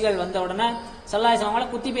குறைஷிகள் வந்த உடனே ஸல்லல்லாஹு அலைஹி வஸல்லம் அவங்கள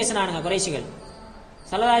குத்தி பேசினானுங்க. குறைஷிகள்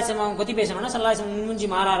ஸல்லல்லாஹு அலைஹி வஸல்லம் அவங்க குத்தி பேசினோன்னா ஸல்லல்லாஹு அலைஹி வஸல்லம் மூஞ்சி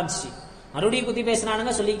மாற ஆரம்பிச்சிச்சு. மறுபடியும் குத்தி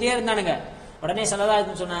பேசினானுங்க, சொல்லிக்கிட்டே இருந்தானுங்க. உடனே ஸல்லல்லாஹு அலைஹி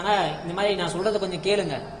வஸல்லம் சொன்னாங்க, இந்த மாதிரி நான் சொல்றதை கொஞ்சம்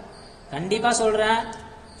கேளுங்க, கண்டிப்பா சொல்றேன்,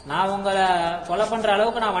 நான் உங்களை கொலை பண்ற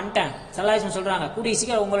அளவுக்கு நான் வந்துட்டேன். ஸல்லல்லாஹு அலைஹி வஸல்லம் சொல்றாங்க, கூடிய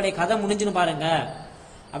சீக்கிரம் உங்களுடைய கதை முடிஞ்சுன்னு பாருங்க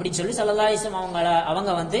அப்படின்னு சொல்லி ஸல்லல்லாஹு அலைஹி வஸல்லம்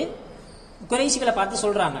அவங்க வந்து குறைஷிகளை பார்த்து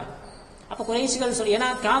சொல்றாங்க. அப்ப குறைஷிகள் சொல்லி, ஏன்னா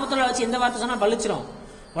காபத்துல வச்சு எந்த வார்த்தை சொன்னா பழிச்சிரும்.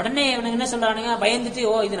 உடனே இவனுக்கு என்ன சொல்றானுங்க, பயந்துட்டு,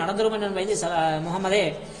 ஓ இது நடந்துரும் என்ன பயந்து, முகமதே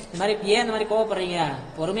இந்த மாதிரி ஏன் இந்த மாதிரி கோவப்படுறீங்க,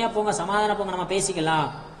 பொறுமையா போங்க, சமாதானம் போங்க, நம்ம பேசிக்கலாம்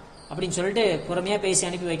அப்படின்னு சொல்லிட்டு பொறுமையா பேசி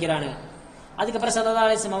அனுப்பி வைக்கிறானுங்க. அதுக்கப்புறம் ஸல்லல்லாஹு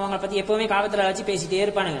அலைஹி வஸல்லம் அவங்களை பத்தி எப்பவுமே காபத்துல வச்சு பேசிட்டே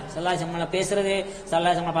இருப்பானுங்க. ஸல்லல்லாஹு அலைஹி வஸல்லம் பேசுறது, ஸல்லல்லாஹு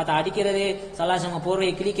அலைஹி வஸல்லம் பார்த்து அடிக்கிறது, ஸல்லல்லாஹு அலைஹி வஸல்லம்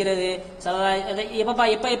போர்வையை கிழிக்கிறது,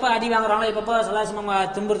 எப்ப அடி வாங்குறாங்களோ, எப்ப ஸல்லல்லாஹு அலைஹி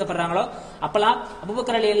வஸல்லம் துன்புறுத்தப்படுறாங்களோ அப்பெல்லாம்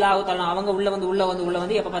அபூபக்கர் ரலியல்லாஹு தஆலா அவங்க உள்ள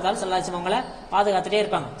வந்து எப்ப பார்த்தாலும் ஸல்லல்லாஹு அலைஹி வஸல்லம் அவங்களை பாதுகாத்துட்டே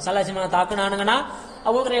இருப்பாங்க. ஸல்லல்லாஹு அலைஹி வஸல்லம் தாக்குனானுங்கன்னா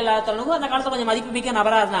அபூபக்கர் ரலியல்லாஹு தஆலாவுக்கு அந்த காலத்துல கொஞ்சம் மதிப்பு மிக்க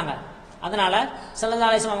நபரா இருந்தாங்க. அதனால ஸல்லல்லாஹு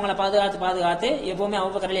அலைஹி வஸல்லம் அவங்களை பாதுகாத்து எப்பவுமே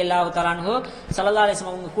அபூபக்கர் ரலியல்லாஹு தஆலா ஸல்லல்லாஹு அலைஹி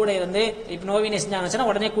வஸல்லம் அவங்க கூட இருந்து இப்ப நோவினை செஞ்சாங்கன்னா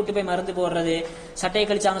உடனே கூட்டு போய் மருந்து போடுறது, சட்டையை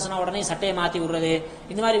கழிச்சாங்க சொன்னா உடனே சட்டையை மாத்தி விடுறது,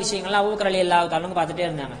 இந்த மாதிரி விஷயங்கள்லாம் அபூபக்கர் ரலியல்லாஹு தஆலா பார்த்துட்டே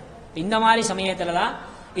இருந்தாங்க. இந்த மாதிரி சமயத்துலதான்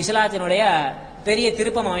இஸ்லாத்தினுடைய பெரிய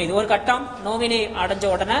திருப்பம் அமைது. ஒரு கட்டம் நோவினை அடைஞ்ச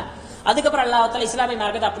உடனே அதுக்கப்புறம் அல்லாஹ் தஆலா இஸ்லாமிய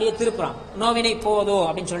மார்க்கத்தை அப்படியே திருப்புறான். நோவினை போதும்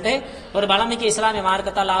அப்படின்னு சொல்லிட்டு ஒரு பலமிக்க இஸ்லாமிய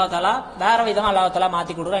மார்க்கத்தை அல்லாஹ் தஆலா வேற விதமா அல்லாஹ் தஆலா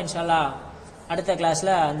மாத்தி கொடுக்குறான். இன்ஷா அல்லாஹ் அடுத்த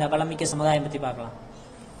கிளாஸ்ல அந்த பலமிக்க சமுதாயம் பத்தி பார்க்கலாம்.